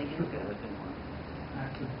calling is Okay, that didn't work.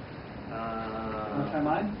 Try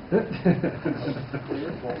mine?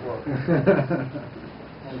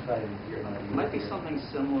 Might be something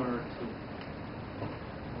similar to.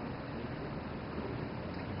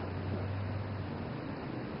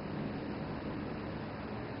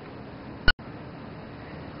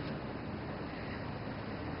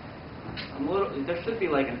 There should be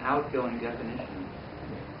like an outgoing definition.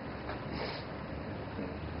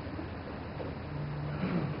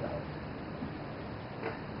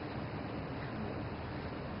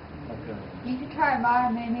 You could try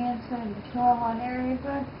mine, maybe instead of the 201 area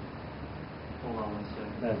code. Hold on one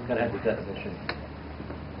second. No, it's got to have the definition.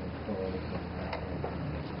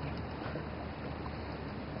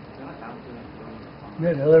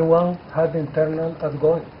 Yeah, the other one had internal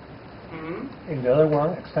outgoing. Mm-hmm. In the other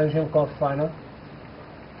one, extension called final.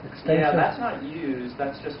 Extension. Yeah, that's not used.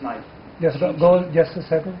 That's just my. Just go just a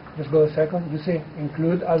second. Just go a second. You see,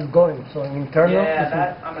 include outgoing. So an internal. Yeah,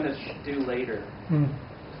 that I'm going to do later.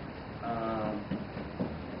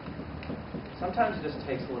 Sometimes it just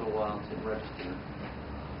takes a little while to register.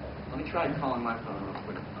 Let me try calling my phone real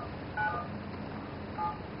quick.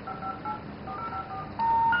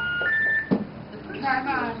 Try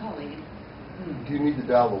mine. Do you need to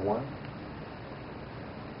dial the 1?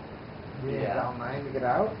 Yeah. Dial 9 to get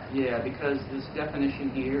out? Yeah, because this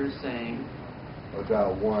definition here is saying Or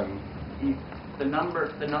dial 1? the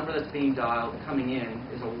number that's being dialed coming in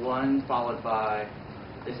is a 1 followed by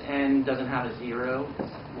this N doesn't have a 0.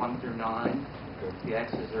 It's 1 through 9. Okay. The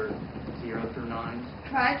X's are 0 through 9s.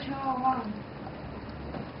 Try 201.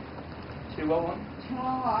 201?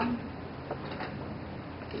 201.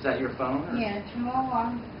 Is that your phone? Or? Yeah,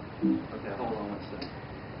 201. Okay, hold on one second.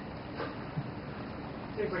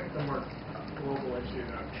 Seems like the more global issue,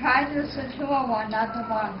 though. Try this at 201, not the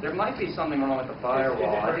 1. There might be something wrong with the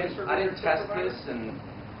firewall. I registered didn't with test provider? this and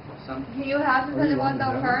some. Do you have to put the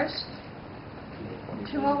window first?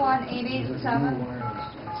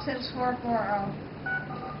 201-887-6440.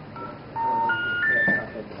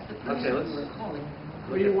 Okay, let's.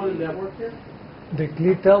 Were you on the network here? The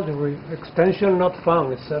CLITEL, the extension not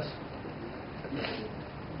found, it says.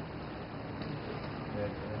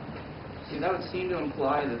 See, that would seem to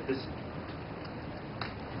imply that this.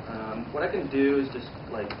 What I can do is just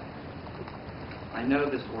like. I know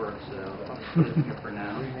this works, so I'll just put it here for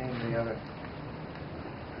now. Rename the other.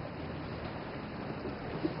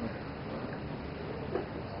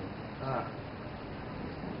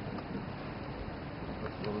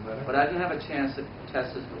 That's a little better. But I didn't have a chance to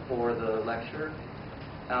test this before the lecture.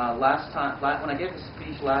 Last time, when I gave the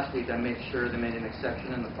speech last week, I made sure they made an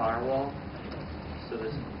exception in the firewall. So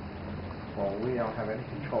this Well, we don't have any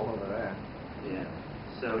control over that. Yeah.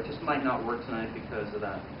 So it just might not work tonight because of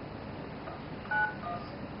that.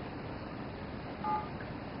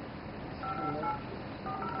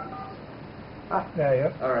 Yeah,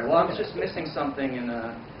 yeah. All right. Well, I'm just missing something in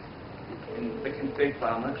the config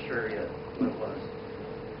file. I'm not sure yet what it was.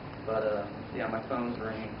 But yeah, my phone's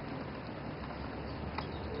ringing.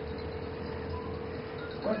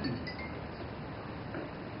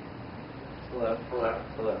 Hello.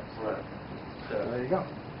 So, There you go.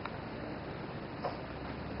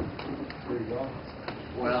 There you go.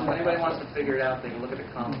 well, if anybody wants to figure it out, they can look at the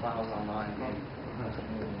com files online.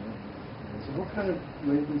 So what kind of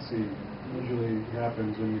latency usually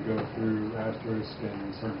happens when you go through Asterisk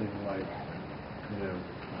and something like,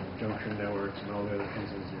 junction networks and all the other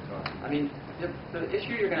pieces you're talking about? I mean, the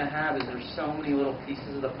issue you're going to have is there's so many little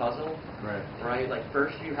pieces of the puzzle. Right? Like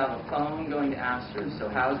first you have a phone going to Asterisk. So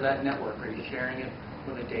how's that network? Are you sharing it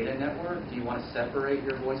with a data network? Do you want to separate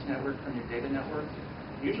your voice network from your data network?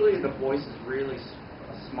 Usually the voice is really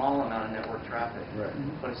a small amount of network traffic. Right.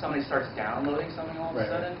 But if somebody starts downloading something all of a Right.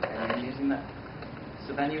 sudden, and you're using that,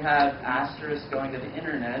 so then you have Asterisk going to the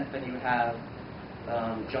internet, then you have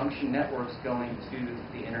junction networks going to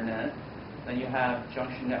the internet, then you have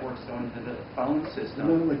junction networks going to the phone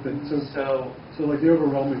system. And then so like the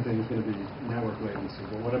overwhelming thing is going to be network latency,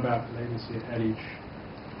 but what about latency at each?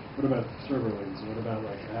 What about server latency? What about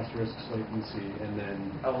like Asterisk's latency and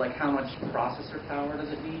then? Oh, like how much processor power does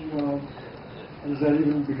it need? Well, does that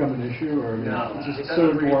even become an issue, or No, it's it just so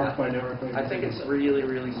doesn't really dwarfed by happen. network latency? I think it's really,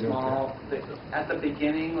 really small. At the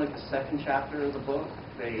beginning, like the second chapter of the book,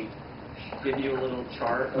 they give you a little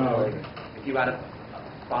chart of like if you had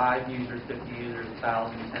 5 users, 50 users,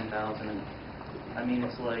 1,000, 10,000. And I mean,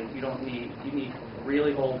 it's like you need a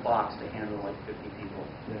really old box to handle like 50 people.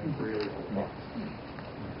 Yeah. Really old box.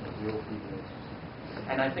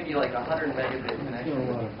 And I think you like 100 megabit connection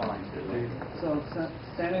would be fine too. So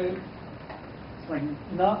standard, it's like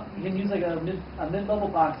not, you can use like a mid-level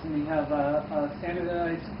box and you have a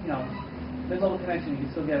standardized, mid-level connection, you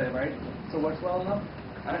can still get it, right? So it works well enough?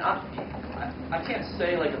 I mean, I can't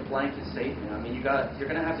say like a blanket statement. I mean, you're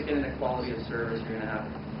going to have to get into quality of service. You're going to have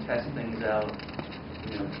to test things out.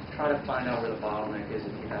 Try to find out where the bottleneck is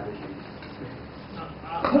if you have issues.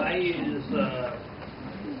 I use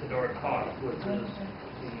Fedora Talk, which is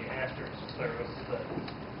the Asterisk service that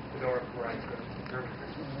Fedora provides for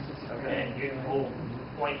contributors. Okay. And you will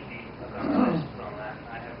point me on that.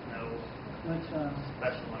 I have no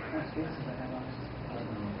special internet.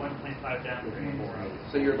 1.5 down, 3 or 4 up.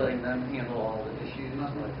 So you're letting them handle all the issues?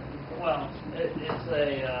 Well, it's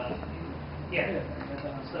a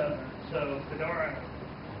So Fedora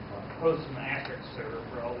hosts an Asterisk server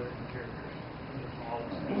for all their contributors. From all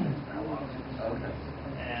the stations now on. Okay.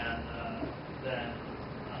 And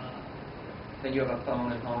then you have a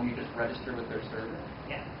phone at home. You just register with their server.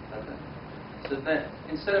 Yeah. Okay. So then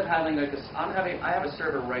instead of having like this, I have a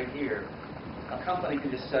server right here. A company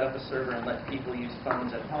can just set up a server and let people use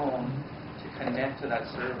phones at home to connect to that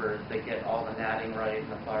server if they get all the NATing right and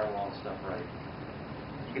the firewall stuff right.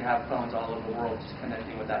 You can have phones all over the world just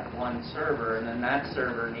connecting with that one server, and then that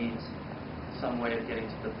server needs some way of getting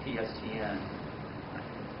to the PSTN.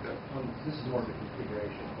 This is more of a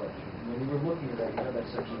configuration question. When you were looking at that, you had that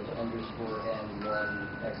section as underscore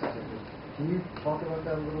N1 X. Can you talk about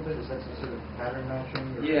that a little bit? Is that some sort of pattern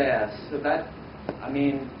matching? Yeah, so that, I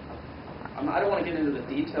mean, I don't want to get into the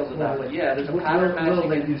details of that, but yeah, there's a pattern matching. Will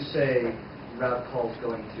let you say route calls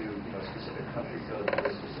going to a specific country code with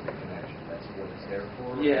a specific connection? That's what it's there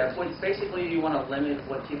for? Yeah, well, basically you want to limit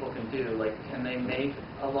what people can do. Like, can they make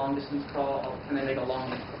a long-distance call? Can they make a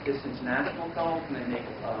long-distance national call? Can they make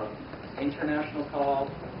an international call?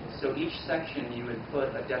 So each section you would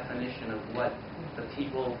put a definition of what the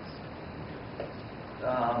people,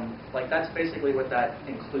 like that's basically what that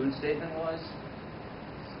include statement was.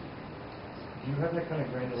 Do you have that kind of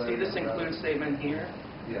granularity? See this include statement here?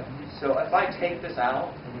 Yeah. So if I take this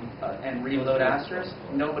out and reload Asterisk,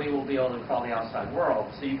 nobody will be able to call the outside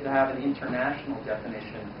world. So you could have an international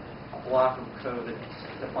definition, a block of code that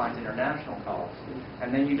defines international calls.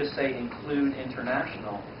 And then you just say include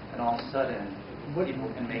international, and all of a sudden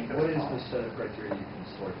people can make those calls. What is the set of criteria you can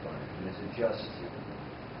sort by? And is it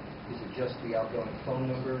just the outgoing phone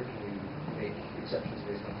number? Can you make exceptions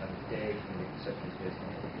based on time of day? Can you make exceptions based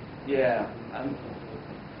on... Yeah.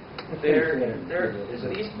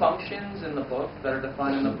 These functions in the book that are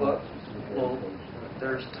defined in the book,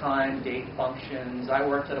 there's time, date functions. I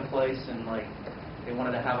worked at a place and they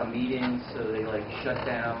wanted to have a meeting, so they shut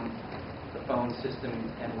down the phone system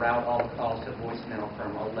and route all the calls to voicemail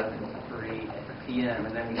from 11 to 3 p.m.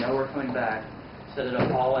 And then we know we're coming back, set it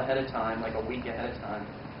up all ahead of time, like a week ahead of time,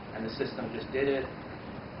 and the system just did it,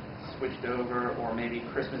 switched over, or maybe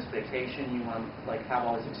Christmas vacation, you want to like have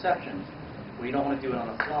all these exceptions. Well, you don't want to do it on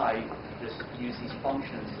the fly. You just use these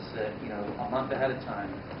functions to say, a month ahead of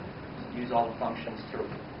time, use all the functions to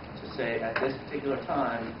say at this particular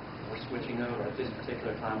time, we're switching over. At this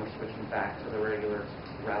particular time, we're switching back to the regular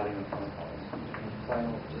routing of phone calls.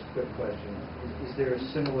 Final, just a quick question. Is there a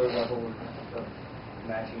similar level of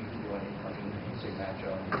matching you can do on incoming? You say match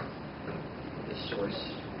on the source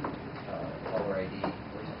caller ID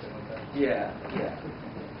or something like that? Yeah.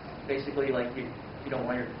 Basically, like you don't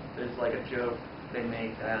want there's like a joke they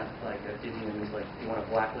make at like a Digium is like you want to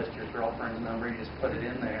blacklist your girlfriend's number, you just put it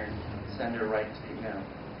in there and send her right to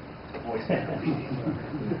to voicemail.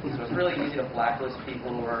 So it's really easy to blacklist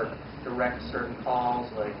people or direct certain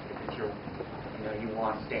calls. Like if it's your, you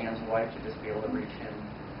want Dan's wife to just be able to reach him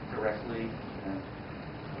directly.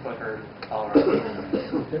 Put her caller ID in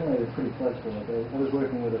there. Generally, they're pretty flexible. I was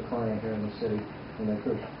working with a client here in the city when they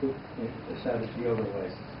first established the overlay.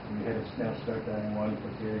 And you had to now start dialing one for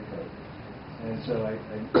the area code. And so I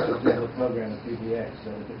was able to program a PBX so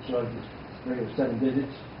if it plugged a string of 7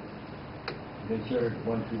 digits, they insert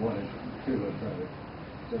 1, 2, 1, and 2 in front of it.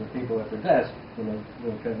 So the people at their desk,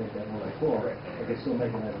 we'll try to make that more like 4, but they still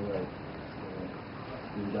making that away.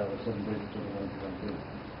 You dial 7 digits or 1, 2, 1,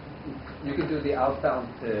 2. You can do the outbound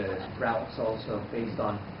routes also based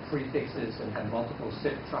on prefixes and have multiple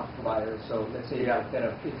SIP trunk providers. So let's say you get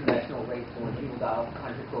an international rate for when people dial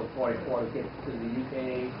country code 44 to get to the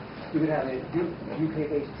UK. You could have a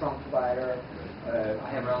UK-based trunk provider. I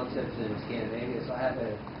have relatives in Scandinavia, so I have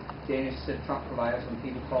a Danish SIP trunk provider. So when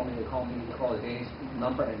people call me, they call a Danish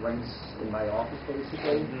number and it rings in my office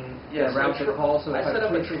basically. Yeah, the call. So I set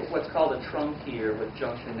up what's called a trunk here with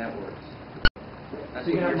junction networks. That's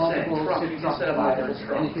so you can have multiple SIP trunk providers,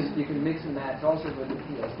 and you can mix and match also with the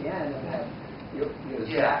PSTN and have your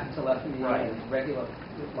ZAP telephony and regular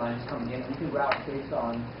lines coming in. And you can route based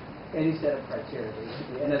on any set of criteria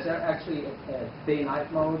basically. And there's actually a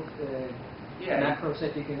day-night mode macro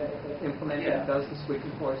set you can implement that does the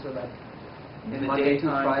switching for so that in the Monday to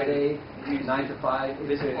daytime, Friday, 9 to 5,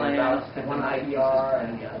 it's a route to one IDR,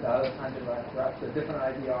 and the other time to route to a different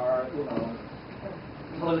IDR,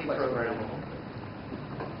 totally programmable.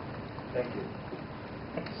 Thank you.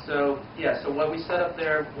 So what we set up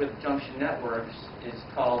there with junction networks is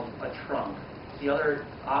called a trunk. The other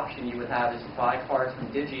option you would have is buy cards from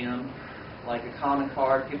Digium, like a common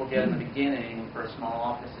card people get in the beginning for small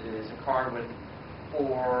offices, a card with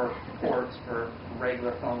 4 ports for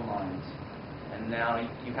regular phone lines. And now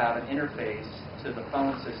you have an interface to the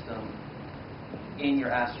phone system in your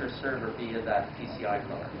Asterisk server via that PCI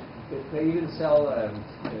card. They even sell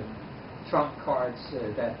trunk cards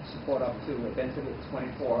that support up to eventually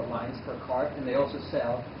 24 lines per card, and they also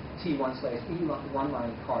sell T1/E1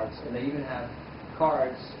 line cards, and they even have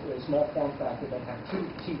cards, small form factor, that have 2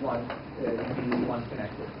 T1 E1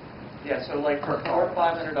 connected. Yeah, so like for $400 or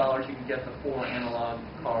 $500, you can get the 4 analog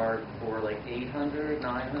card for like $800,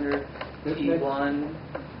 $900,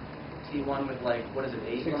 T1 with like, what is it,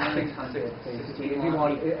 8 lines? 600 basically.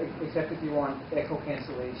 Except if you want echo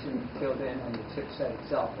cancellation built in on the chipset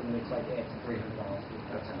itself, and it's like $300.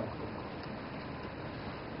 That's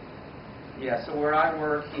Yeah, so where I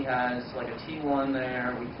work, he has like a T1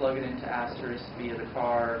 there. We plug it into Asterisk via the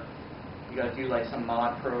card. You got to do like some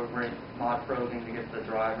mod probing to get the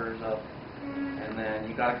drivers up, and then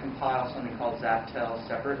you got to compile something called ZapTel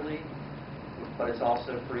separately, but it's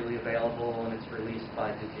also freely available and it's released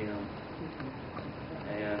by Digium.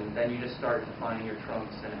 And then you just start defining your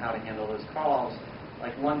trunks and how to handle those calls.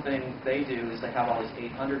 Like one thing they do is they have all these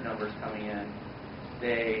 800 numbers coming in.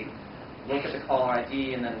 They look at the caller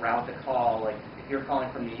ID and then route the call. Like if you're calling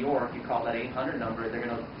from New York, you call that 800 number, they're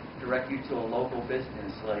going to direct you to a local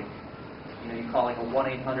business. Like, you call like a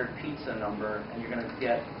 1-800-PIZZA number and you're going to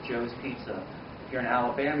get Joe's Pizza. If you're in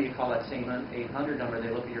Alabama, you call that same 800 number, they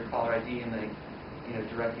look at your caller ID and they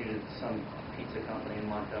direct you to some pizza company in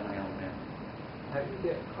Montgomery, Alabama. How do you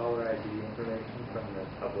get caller ID information from the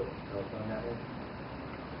public telephone network?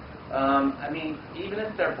 I mean, even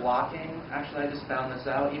if they're blocking, actually I just found this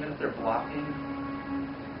out, even if they're blocking,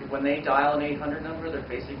 when they dial an 800 number, they're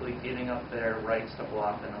basically giving up their rights to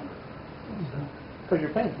block the number. Because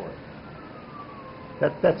you're paying for it.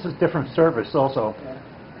 That's a different service also.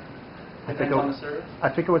 Depends on the service? I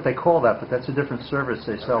forget what they call that, but that's a different service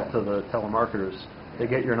they sell to the telemarketers. They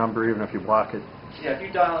get your number even if you block it. Yeah, if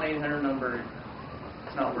you dial an 800 number,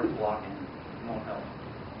 it's not worth blocking. It won't help.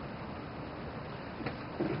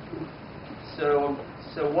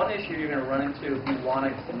 So one issue you're going to run into if you want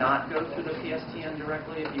to not go through the PSTN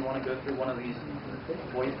directly, if you want to go through one of these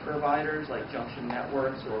VoIP providers like Junction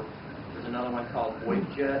Networks, or there's another one called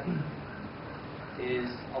VoIPjet,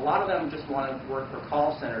 is a lot of them just want to work for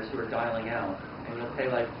call centers who are dialing out, and you'll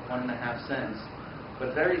pay like 1.5 cents.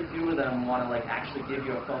 But very few of them want to like actually give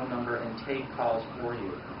you a phone number and take calls for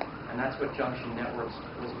you. And that's what Junction Networks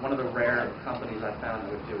was one of the rare companies I found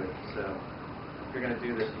that would do it. So if you're going to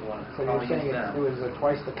do this, you want to So probably you're saying use them. it was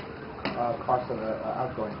twice the cost of an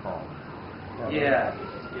outgoing call? Yeah,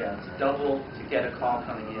 it's double to get a call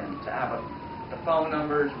coming in. To have the phone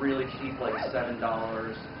number is really cheap, like $7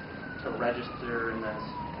 to register, and that's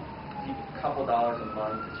a couple dollars a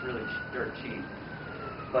month. It's really dirt cheap.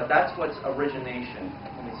 But that's what's origination.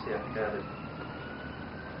 Let me see, I think I have it.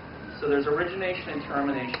 So there's origination and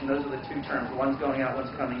termination. Those are the two terms. One's going out, one's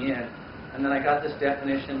coming in. And then I got this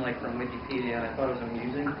definition like from Wikipedia, and I thought it was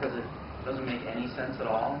amusing because it doesn't make any sense at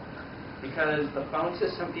all. Because the phone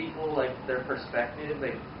system people, like their perspective,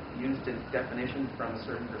 they used a definition from a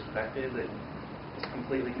certain perspective that is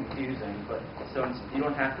completely confusing. But so you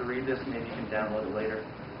don't have to read this. Maybe you can download it later.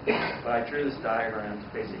 But I drew this diagram to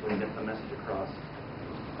basically get the message across.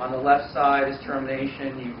 On the left side is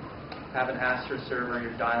termination. You have an Asterisk server.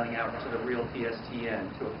 You're dialing out to the real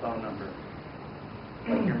PSTN, to a phone number,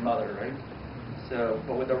 like your mother, right? So,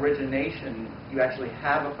 but with origination, you actually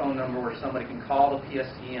have a phone number where somebody can call the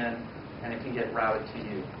PSTN and it can get routed to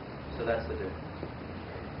you. So that's the difference.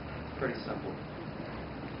 Pretty simple.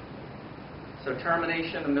 So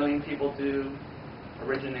termination, 1 million people do.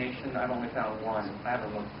 Origination, I've only found one. I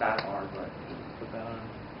haven't looked that hard, but put that on.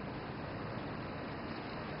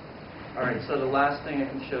 All right, so the last thing I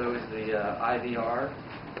can show is the IVR.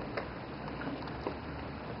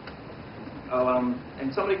 Oh,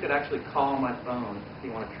 and somebody could actually call my phone if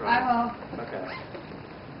you want to try. I will. Okay.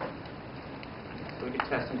 So we could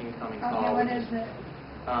test an incoming Okay, call. what is it?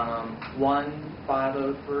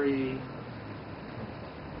 1-503-523-1612.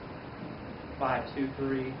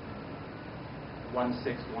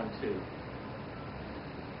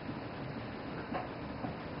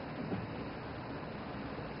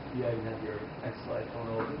 Yeah, you have your next slide phone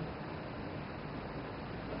open.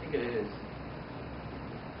 I think it is.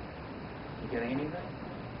 You getting anything?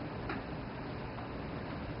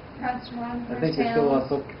 Press 1 for I think you're still on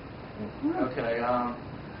sales. Okay.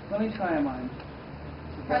 Let me try mine.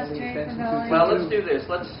 Press 3 for billing. Well, let's do this.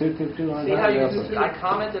 Let's 222 on see how you. that. I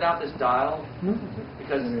commented out this dial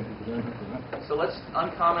because. So let's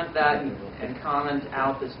uncomment that and comment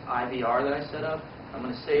out this IVR that I set up. I'm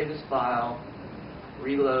going to save this file,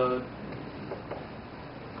 reload.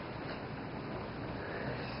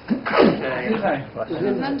 Okay.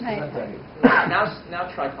 Now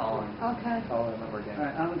try calling. Okay. Call the number again. All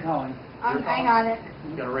right, I'm calling. I got it.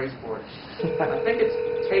 You got to raise for it. I think it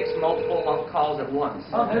takes multiple calls at once.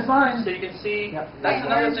 Oh, there's mine. So you can see, Yep. that's Wait,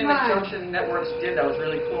 another where's thing that mine? Junction Networks did that was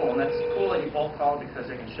really cool. And that's cool that you both called because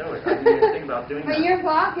they can show it. I didn't even think about doing But that. you're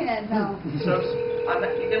blocking it though. So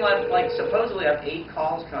you can like supposedly have 8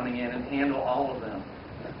 calls coming in and handle all of them.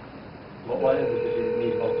 Well, why did you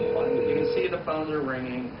need multiple lines? You can see the phones are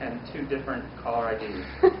ringing and 2 different caller IDs.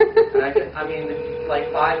 And I mean, if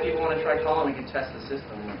like 5 people want to try calling, we can test the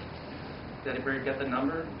system. Did anybody get the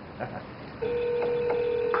number?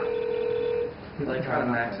 Like try to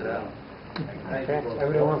max it out. Okay,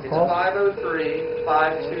 everyone It's call?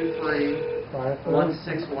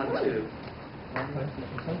 503-523-1612.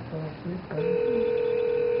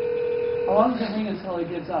 How long does it ring until it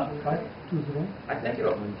gets up? I think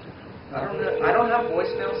it'll. I don't know. I don't have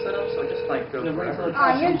voicemail set up, so it just might go forever.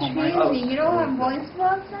 Aw, you're cheesy. You don't have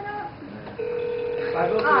voicemail set up?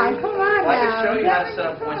 Aw, come on Well, I now. could show you how to Get set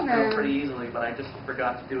up with your voicemail phone. pretty easily, but I just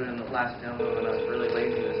forgot to do it in the last demo, and I was really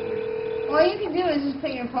lazy this week. All you can do is just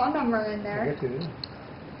put your phone number in there.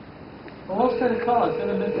 Well, what's going to call? It's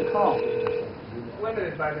going to miss the call.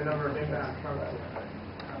 Limited by the number of inbound calls.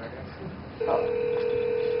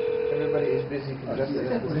 Everybody is busy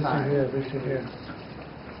congested at this time. Busy here.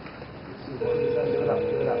 Give it up,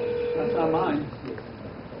 give it up. That's not mine.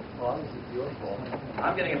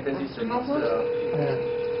 I'm getting a busy signal, so.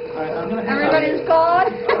 All right, I'm going to Everybody's gone.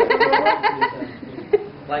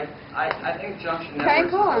 Like, I think Junction Okay,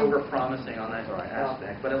 Networks cool. is over-promising on that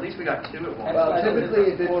aspect, but at least we got 2 at once. Well,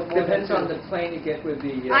 typically, it depends on the plan you get with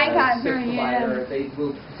the I got SIP there, yeah. provider. They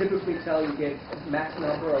will typically tell you get max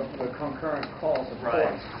number of concurrent calls of Right.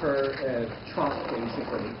 ports per trunk,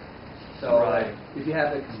 basically. So Right. if you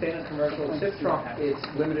have a standard commercial SIP trunk, it's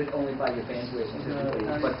limited only by your bandwidth typically.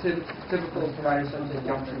 But typical providers such as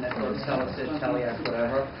Junction Networks, Telesys, Teliac,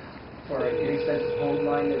 whatever, for an inexpensive home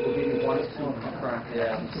line, they will give you 1 or 2 concurrent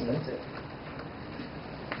connections. That's it.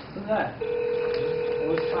 What's that?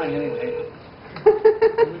 Well, it's trying anyway.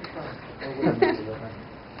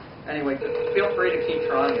 Anyway, feel free to keep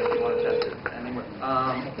trying if you want to test it. Anyway,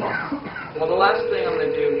 well, the last thing I'm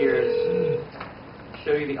going to do here is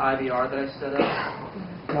show you the IVR that I set up.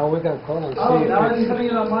 Now we can call and see. Oh, now if it's coming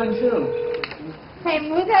in on mine too. Hey,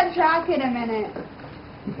 move that jacket a minute.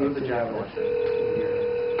 Move the jacket. I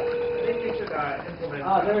think you should implement.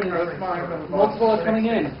 Ah, there it is. Multiple are coming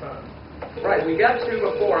in. Right, we got 2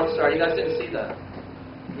 before. I'm sorry, you guys didn't see that.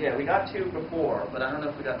 Yeah, we got 2 before, but I don't know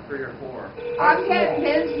if we got 3 or 4. I'm getting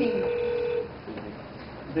busy.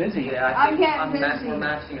 Busy? Yeah, I think I'm getting busy. we're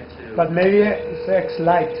maxing it 2. But maybe it's X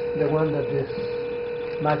Lite, the one that is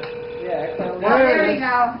match. Yeah, Oh, there we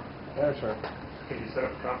go. There's her. Can you set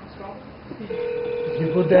up a conference call? If you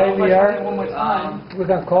put the Well, if I try it IVR, one more time. we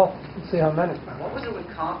can call and see how many. What was it with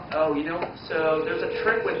Oh, you know, so there's a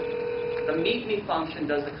trick with the Meet Me function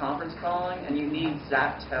does the conference calling, and you need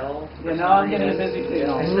ZapTel. Yeah, now I'm getting a busy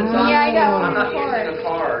signal. And since Yeah, I got I'm not one using a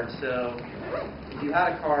card, so if you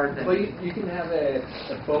had a card, then Well, you can have a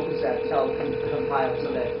focus app compile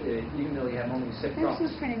so that even though you have only 6 This prompts,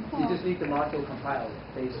 is pretty cool. you just need the module compiled,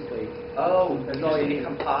 basically. There's all you already need.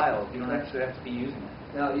 compiled. You don't actually have to be using it.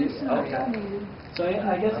 Now, you, Okay. So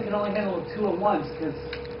I guess I can only handle 2 at once because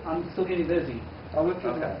I'm still getting busy. Put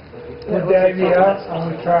the IVR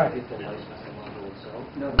and we'll try.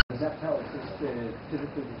 No, ZapTel is just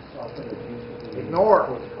typically the software that's used Ignore.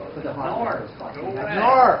 for the hardware.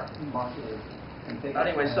 Ignore.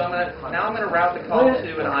 Anyway, so I'm gonna route the call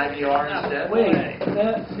to an IVR instead. Wait,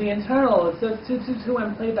 the internal, it says 222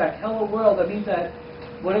 and playback. Hello world, that means that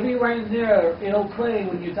whatever you write in there, it'll play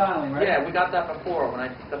when you're dialing, right? Yeah, we got that before.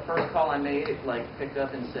 When the first call I made, it like picked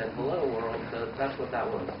up and said "Hello world." So that's what that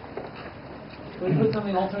was. Will you put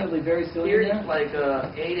something alternately very silly Here, in there? like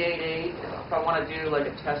 888. If I want to do like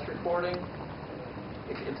a test recording,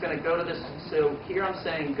 it's going to go to this. So here I'm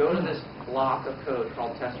saying go to this block of code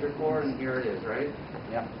called test record, and here it is, right?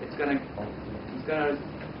 Yeah. It's going to.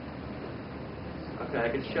 Okay, I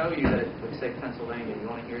could show you that it would say Pennsylvania. You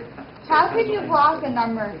want to hear it? How can you block a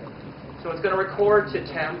number? So it's going to record to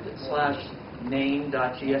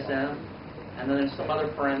temp/name.gsm, and then there's some other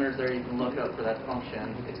parameters there you can look up for that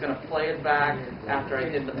function. It's going to play it back after I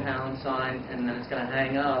hit the pound sign, and then it's going to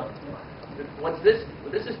hang up. What's this?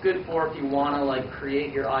 This is good for if you want to like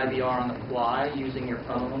create your IVR on the fly using your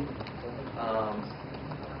phone.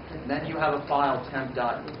 Then you have a file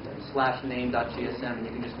temp./name.gsm, and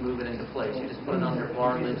you can just move it into place. You just put it under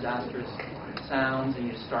varlibs asterisk sounds, and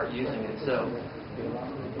you just start using it. So,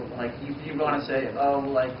 like if you want to say, oh,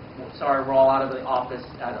 like sorry, we're all out of the office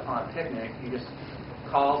on a picnic, you just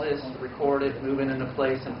call this, record it, move it into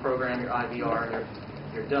place, and program your IVR, and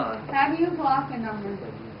you're done. How do you block a number?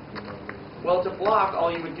 Well, to block,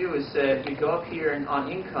 all you would do is say, if you go up here and on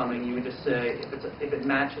incoming, you would just say, if it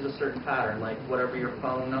matches a certain pattern, like whatever your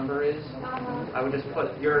phone number is, I would just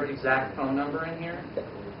put your exact phone number in here,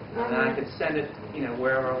 and then I could send it,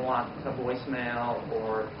 wherever I want, to voicemail,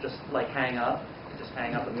 or just like hang up, just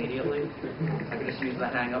hang up immediately. I could just use the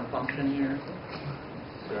hang up function here.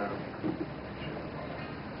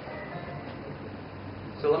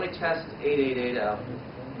 So let me test 888 out, and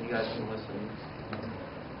you guys can listen.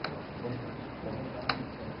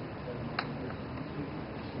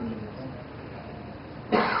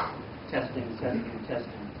 Testing.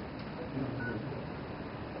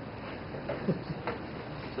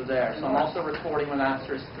 So there. So I'm also recording with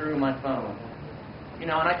Asterisk through my phone.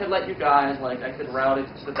 And I could let you guys, I could route it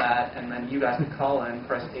to that, and then you guys could call in,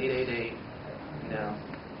 press 888.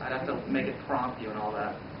 I'd have to make it prompt you and all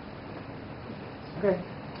that. Okay.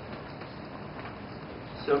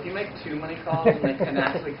 So if you make too many calls and they can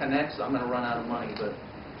actually connect, so I'm going to run out of money. But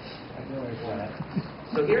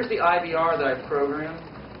so here's the IVR that I programmed.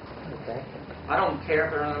 Okay. I don't care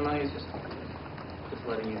if I run out of money. It's just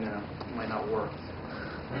letting you know. It might not work.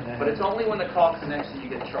 But it's only when the call connects that you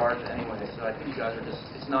get charged anyway. So I think you guys are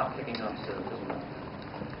it's not picking up, so it doesn't matter.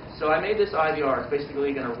 So I made this IVR. It's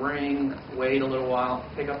basically going to ring, wait a little while,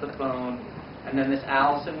 pick up the phone, and then this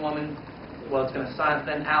Allison woman, it's going to sign.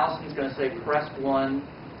 Then Allison's going to say, press 1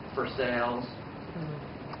 for sales.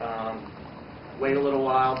 Wait a little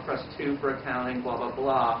while, press 2 for accounting, blah, blah,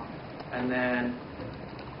 blah. And then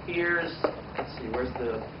here's, let's see, where's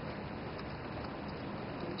the...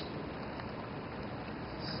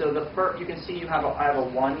 So you can see I have a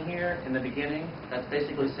 1 here in the beginning. That's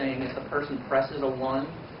basically saying if the person presses a 1,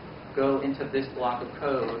 go into this block of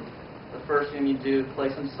code. The first thing you do, play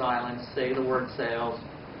some silence, say the word sales,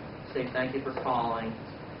 say thank you for calling,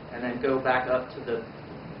 and then go back up to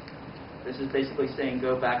this is basically saying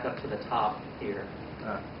go back up to the top here.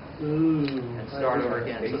 and start over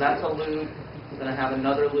again. So that's a loop. Then I have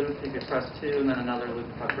another loop if you press 2, and then another loop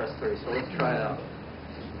if I press 3. So let's try it out.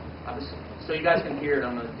 So you guys can hear it.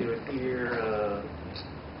 I'm going to do it here.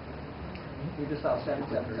 We just saw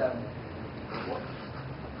 777.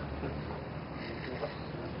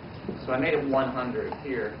 So I made it 100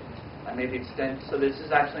 here. I made the extension. So this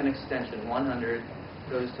is actually an extension. 100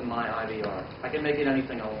 goes to my IVR. I can make it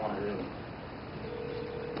anything I want to do.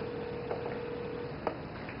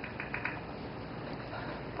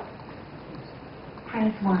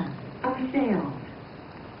 Press 1 for sales.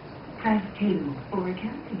 Press 2 for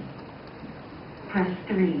accounting. Press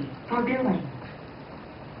 3 for billing.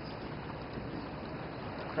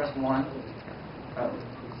 Press 1. Oh.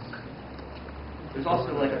 There's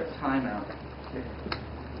also like a timeout.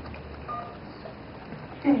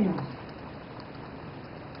 Sales.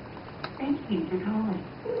 Thank you for calling.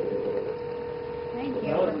 Thank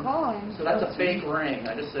you for calling. So that's a fake ring.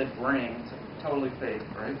 I just said ring. It's totally fake,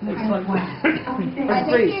 right? I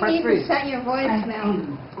think you need to set your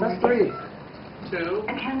voicemail. Press 3. 2.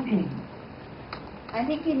 Accounting. I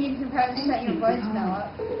think you need to press set your voicemail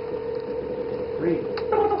up. 3.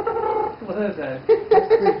 What is that? Press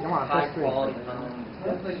 3. Come on, High press 3. quality phone.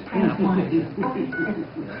 Press 1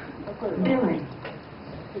 for billing.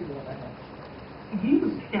 You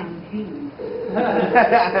sound huge.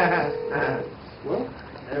 Well,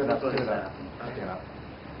 That's what it is.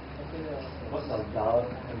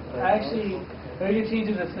 Actually, maybe you change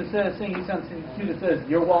it instead of saying you sound cute, it says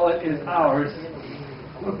your wallet is ours.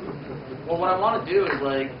 Well, what I want to do is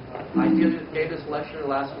like, I gave this lecture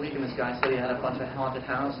last week, and this guy said he had a bunch of haunted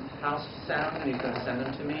house sounds, and he's going to send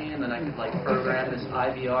them to me, and then I could like program this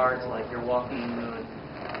IVR. It's like you're walking into a,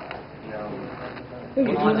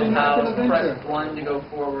 haunted house. Press 1 to go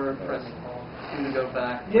forward. Press 2 to go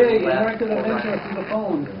back. Yeah, you left, learned an or adventure right. through the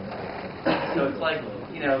phone. So it's like,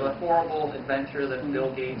 the horrible adventure that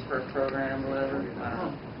Bill Gates first programmed or whatever. I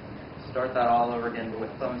don't know. Start that all over again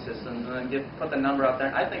with phone systems, and then put the number out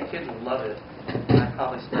there. I think kids would love it. I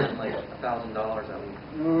probably spent like $1,000 that week.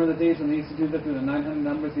 Remember the days when they used to do that through the 900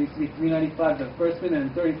 numbers? It used to be $3.95 the first minute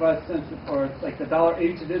and 35 cents, or like the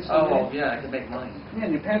 $1.80 to this. Oh, yeah, I could make money. Yeah,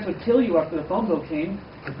 and your parents would kill you after the phone bill came.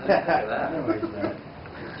 Look at that.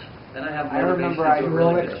 Then I have I remember I motivation to do a your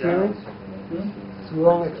really own good job. experience. Your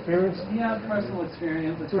own experience. Yeah, personal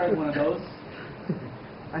experience. I tried one of those.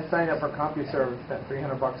 I signed up for CompuServe and spent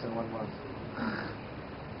 $300 in 1 month.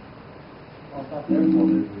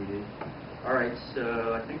 All right,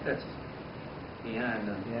 so I think that's the end.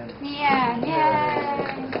 Yeah, yay.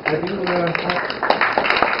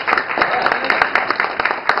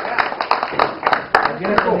 Have you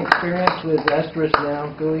had any experience with Asterisk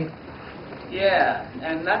now, GUI? Yeah,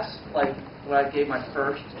 and that's like what I gave my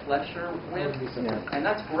first lecture with, and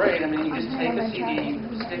that's great. I mean, you just take the CD,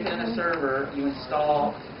 stick it in a server, you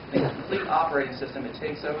install the complete operating system, it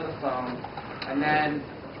takes over the phone, and then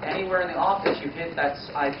anywhere in the office you hit that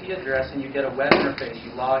IP address and you get a web interface.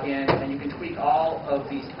 You log in and you can tweak all of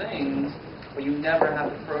these things, but you never have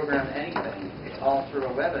to program anything. It's all through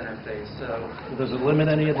a web interface. So Does it limit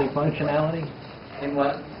any of the functionality? in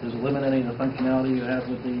what? Does it limit any of the functionality you have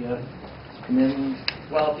with the command?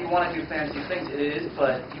 Well, if you want to do fancy things, it is,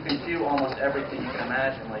 but you can do almost everything you can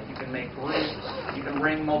imagine. Like, you can make groups, you can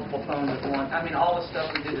ring multiple phones at once. I mean, all the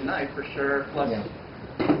stuff we did tonight, for sure, plus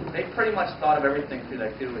they pretty much thought of everything through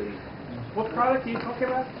that GUI. What product are you talking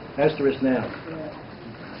about? Asterisk now.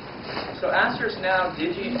 So Asterisk now,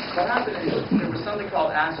 what happened is there was something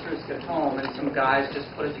called Asterisk at home, and some guys just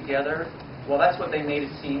put it together. Well, that's what they made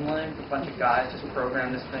it seem like. A bunch of guys just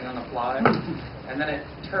programmed this thing on the fly. And then it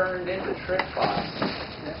turned into TrickBot,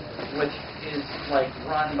 which is like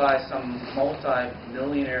run by some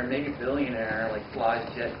multi-millionaire, maybe billionaire, like flies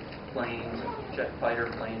jet planes, jet fighter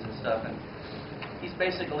planes and stuff. And he's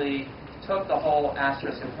basically took the whole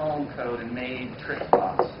Asterisk at home code and made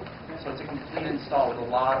TrickBots. So it's a complete install with a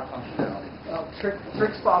lot of functionality. Well,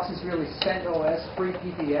 TrickBox is really CentOS, free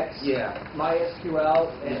PBX, Yeah. MySQL,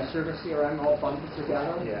 and Server CRM all bundled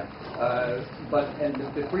together. Yeah. And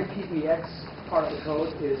the free PBX part of the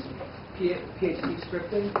code is PHP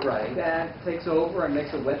scripting. Right. That takes over and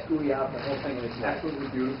makes a web GUI out of the whole thing, and it's absolutely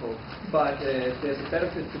beautiful. But there's a better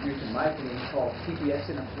distribution, in my opinion, called PBX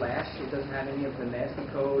in a Flash. It doesn't have any of the nasty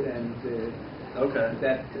code, and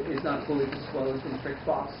that is not fully disclosed in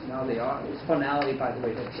TrickBox. Now they are. It's Finality, by the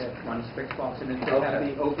way, that runs TrickBox, and then they have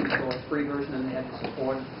the open source free version, and they have the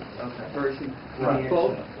support version. Right.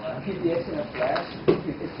 Both PBX and a Flash.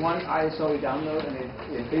 It's one ISO you download, and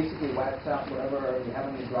it basically wipes out whatever you have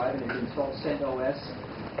on your drive, and it install CentOS,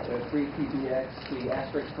 free PBX, the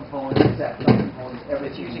Asterisk component, that component, It's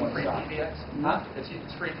everything using in one free shot. PBX? Huh? It's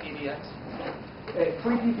free PBX?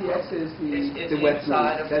 Free PBX is It's the web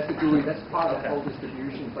inside GUI. of- That's the GUI. That's part of Okay. the whole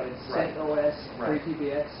distribution, but it's Right. CentOS, free Right.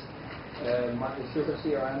 PBX, Super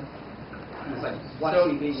CRM. It's like one So,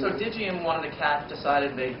 CV. so Digium wanted to catch,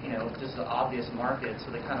 decided they, this is an obvious market, so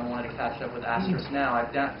they kind of wanted to catch up with Asterisk now.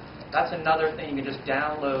 That's another thing you can just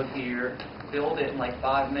download here, build it in like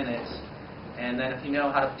 5 minutes, and then if you know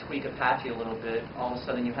how to tweak Apache a little bit, all of a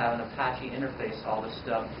sudden you have an Apache interface to all this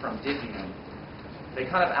stuff from Digium. They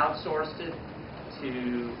kind of outsourced it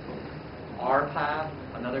to RPath,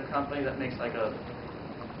 another company that makes like a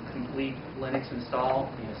complete Linux install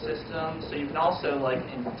system. So you can also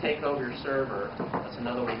take over your server. That's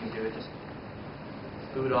another way you can do it. Just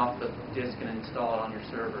boot off the disk and install it on your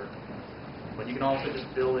server. But you can also just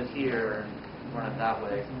build it here and run it that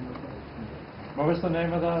way. What was the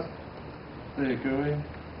name of that? The GUI?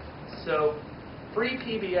 So free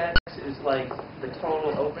PBX is like the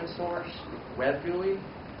total open source web GUI,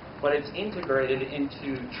 but it's integrated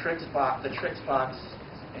into the Trixbox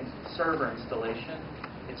server installation.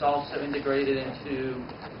 It's also integrated into,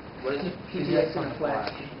 what is it? PBX on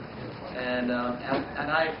Flash. And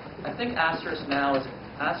I think Asterisk now is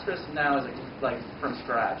like from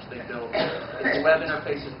scratch. They built it's a web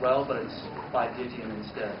interface as well, but it's by Digium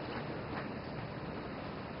instead.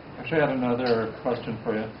 Actually, I had another question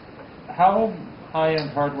for you. How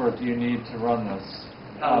high-end hardware do you need to run this?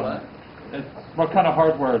 What kind of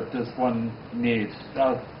hardware does one need?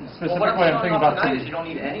 Specifically, what I'm thinking about tonight is you don't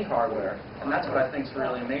need any hardware, and that's what I think is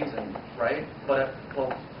really amazing, right? But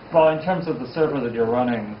well, in terms of the server that you're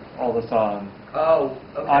running all this on. Oh,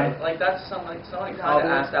 okay. Like that's somebody kind of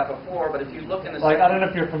asked that before, but if you look in the I don't know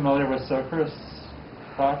if you're familiar with Socrates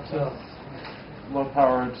boxes,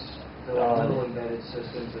 low-powered. Little embedded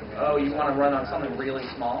systems. Oh, you want to run on something really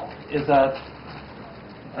small? Is that?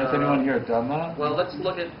 Has anyone here done that? Well, let's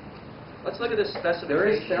look at this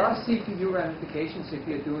specification. There are CPU ramifications if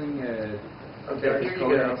you're doing Okay, here you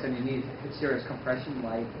codecs go. and you need serious compression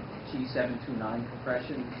like G729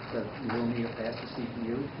 compression, so you will need a faster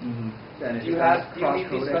CPU. Then Do you need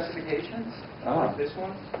these specifications? Like this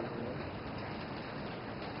one?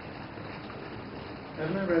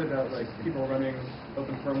 Haven't I read about people running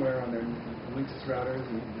open firmware on their Linux routers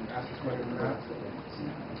and Asterisk running on that?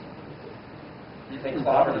 You think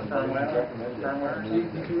cloud or the firmware? You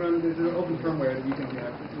can run, there's an open firmware that you can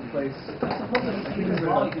replace. You can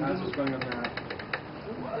run Asterisk running on that.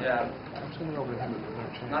 Yeah.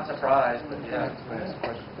 Not surprised, but yeah.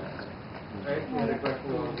 Right, the other question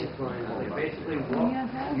along this line is basically what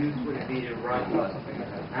use would it be to run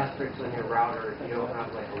Asterisk on your router if you don't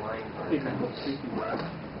have like a line card?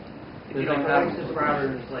 If you don't have this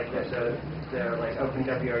routers like this, they're like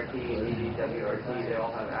OpenWRT, EDWRT, they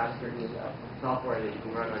all have Asterisk software that you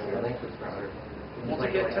can run on your Linux router. Well,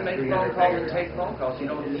 to make phone calls and take phone calls, you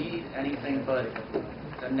don't need anything but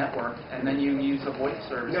a network, and then you use a VoIP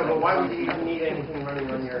service. No, but why would you even need anything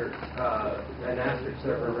running on your an Asterisk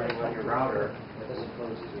server running on your router as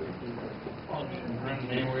opposed to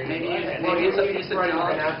maybe it's a piece of running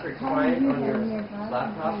an Asterisk client on your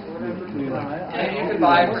laptop or whatever. Maybe you could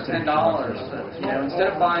buy it for $10.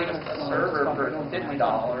 Instead of buying a server for $50,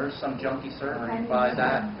 some junky server, you buy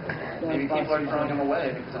that. Maybe people are throwing them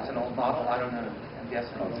away because it's an old model. I don't know. I'm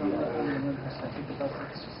guessing.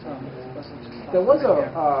 There was a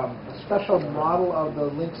special model of the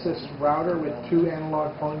Linksys router with 2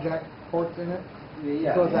 analog phone jack ports in it.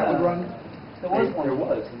 Yeah. So that would run. There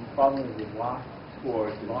was. And the problem is it locked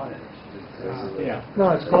towards the monitor. Yeah.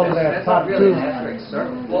 No, it's called That's top not really 2. an Asterisk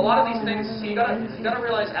server. Well, a lot of these things, you gotta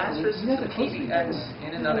realize Asterisk is a PBX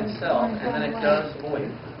in and of itself, and then it does VoIP.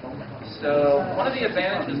 So one of the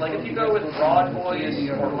advantages, like if you go with broad voice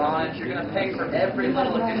or lines, you're going to pay for every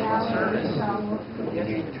little additional service. If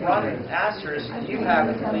you run Asterisk, you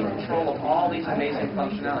have complete control of all these amazing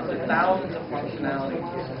functionalities. There's thousands of functionalities,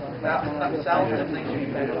 thousands of things you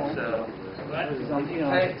can do. So if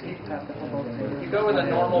you go with a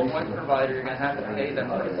normal VoIP provider, you're going to have to pay them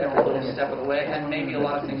for every little step of the way, and maybe a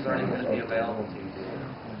lot of things aren't even going to be available to you.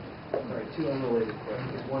 Sorry, 2 unrelated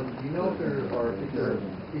questions. One, do you know if there's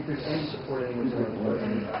any support anywhere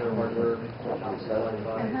doing other hardware outside of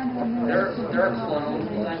There are clones,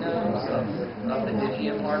 I know, of the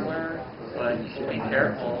Digium hardware, but you should be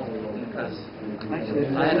careful because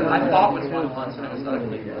I fought with one once and it was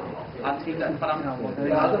ugly. I'll take that, but I'm not.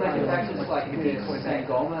 The other manufacturers like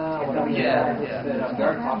Sangoma or whatever. Yeah. They're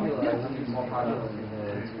very popular. I think it's more popular.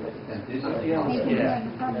 Yeah.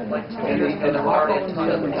 Like, And our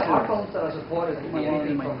phones that are supported can be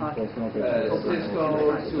anything from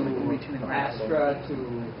Cisco to Astra to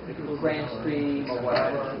Grandstream or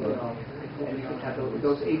whatever, you know. And you can have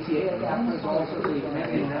those ATA adapters also, so you can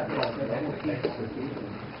have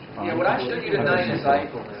Yeah, what I showed you tonight is I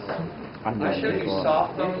showed you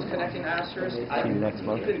soft phones connecting to Asterisk. You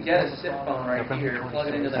can get a SIP phone right here, plug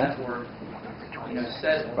it into the network, you know,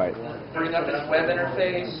 bring up its web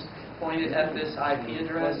interface, point it at this IP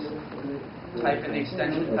address, type in the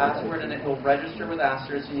extension password, and it will register with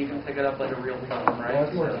Asterisk, and you can pick it up like a real phone, right? I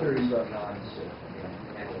was more curious about non-SIP.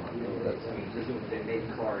 They make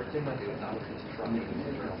cards, they might do not constructing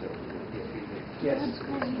internal. Yes,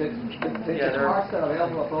 the cards that are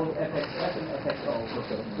available are both FXS and FXO,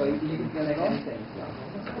 so you can connect anything,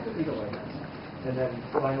 either way. And then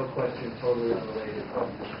final question, totally unrelated.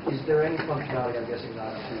 Is there any functionality, I'm guessing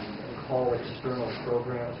not, to call external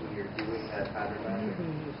programs when you're doing that pattern matching?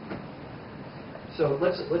 So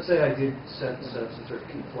let's say I did set some sort of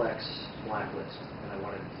complex blacklist, and I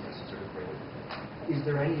wanted some sort of break. Is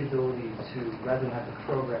there any ability to, rather than have to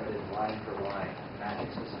program it in line for line,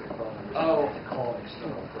 matching specific phone numbers, to call an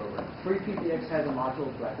external program? Free PBX has a module,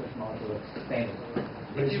 blacklist module, it's sustainable.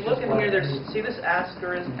 If you look in here, there's, see this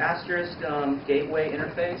asterisk gateway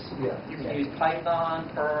interface? Yeah. You can use Python,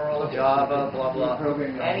 Perl, Java, blah, blah,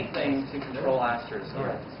 anything to control Asterisk. All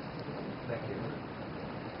right. Thank you.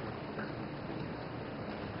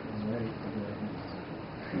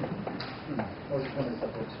 Or just one of the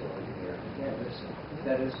bookstore here. Yeah,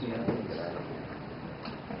 that is the only good item.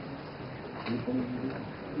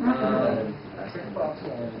 Checkbox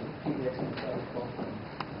and PBX and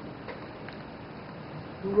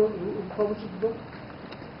Who publishes the book?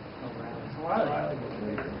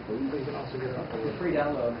 It's a free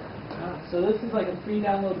download. So this is like a free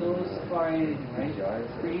download, no Safari anything, right?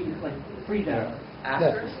 Free download.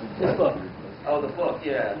 Asterisk? This book. Oh, the book,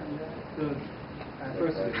 yeah.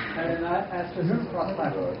 First, and Asterisk is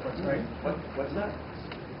cross-platform, right? What's that?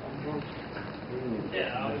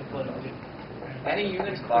 Yeah, I'll just put it. Any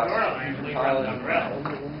Unix box you can compile it on Red.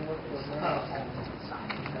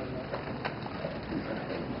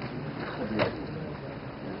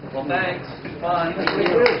 Well, thanks. Fun. I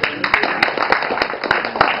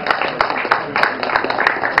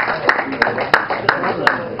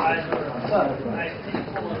think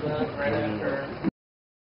we'll right after.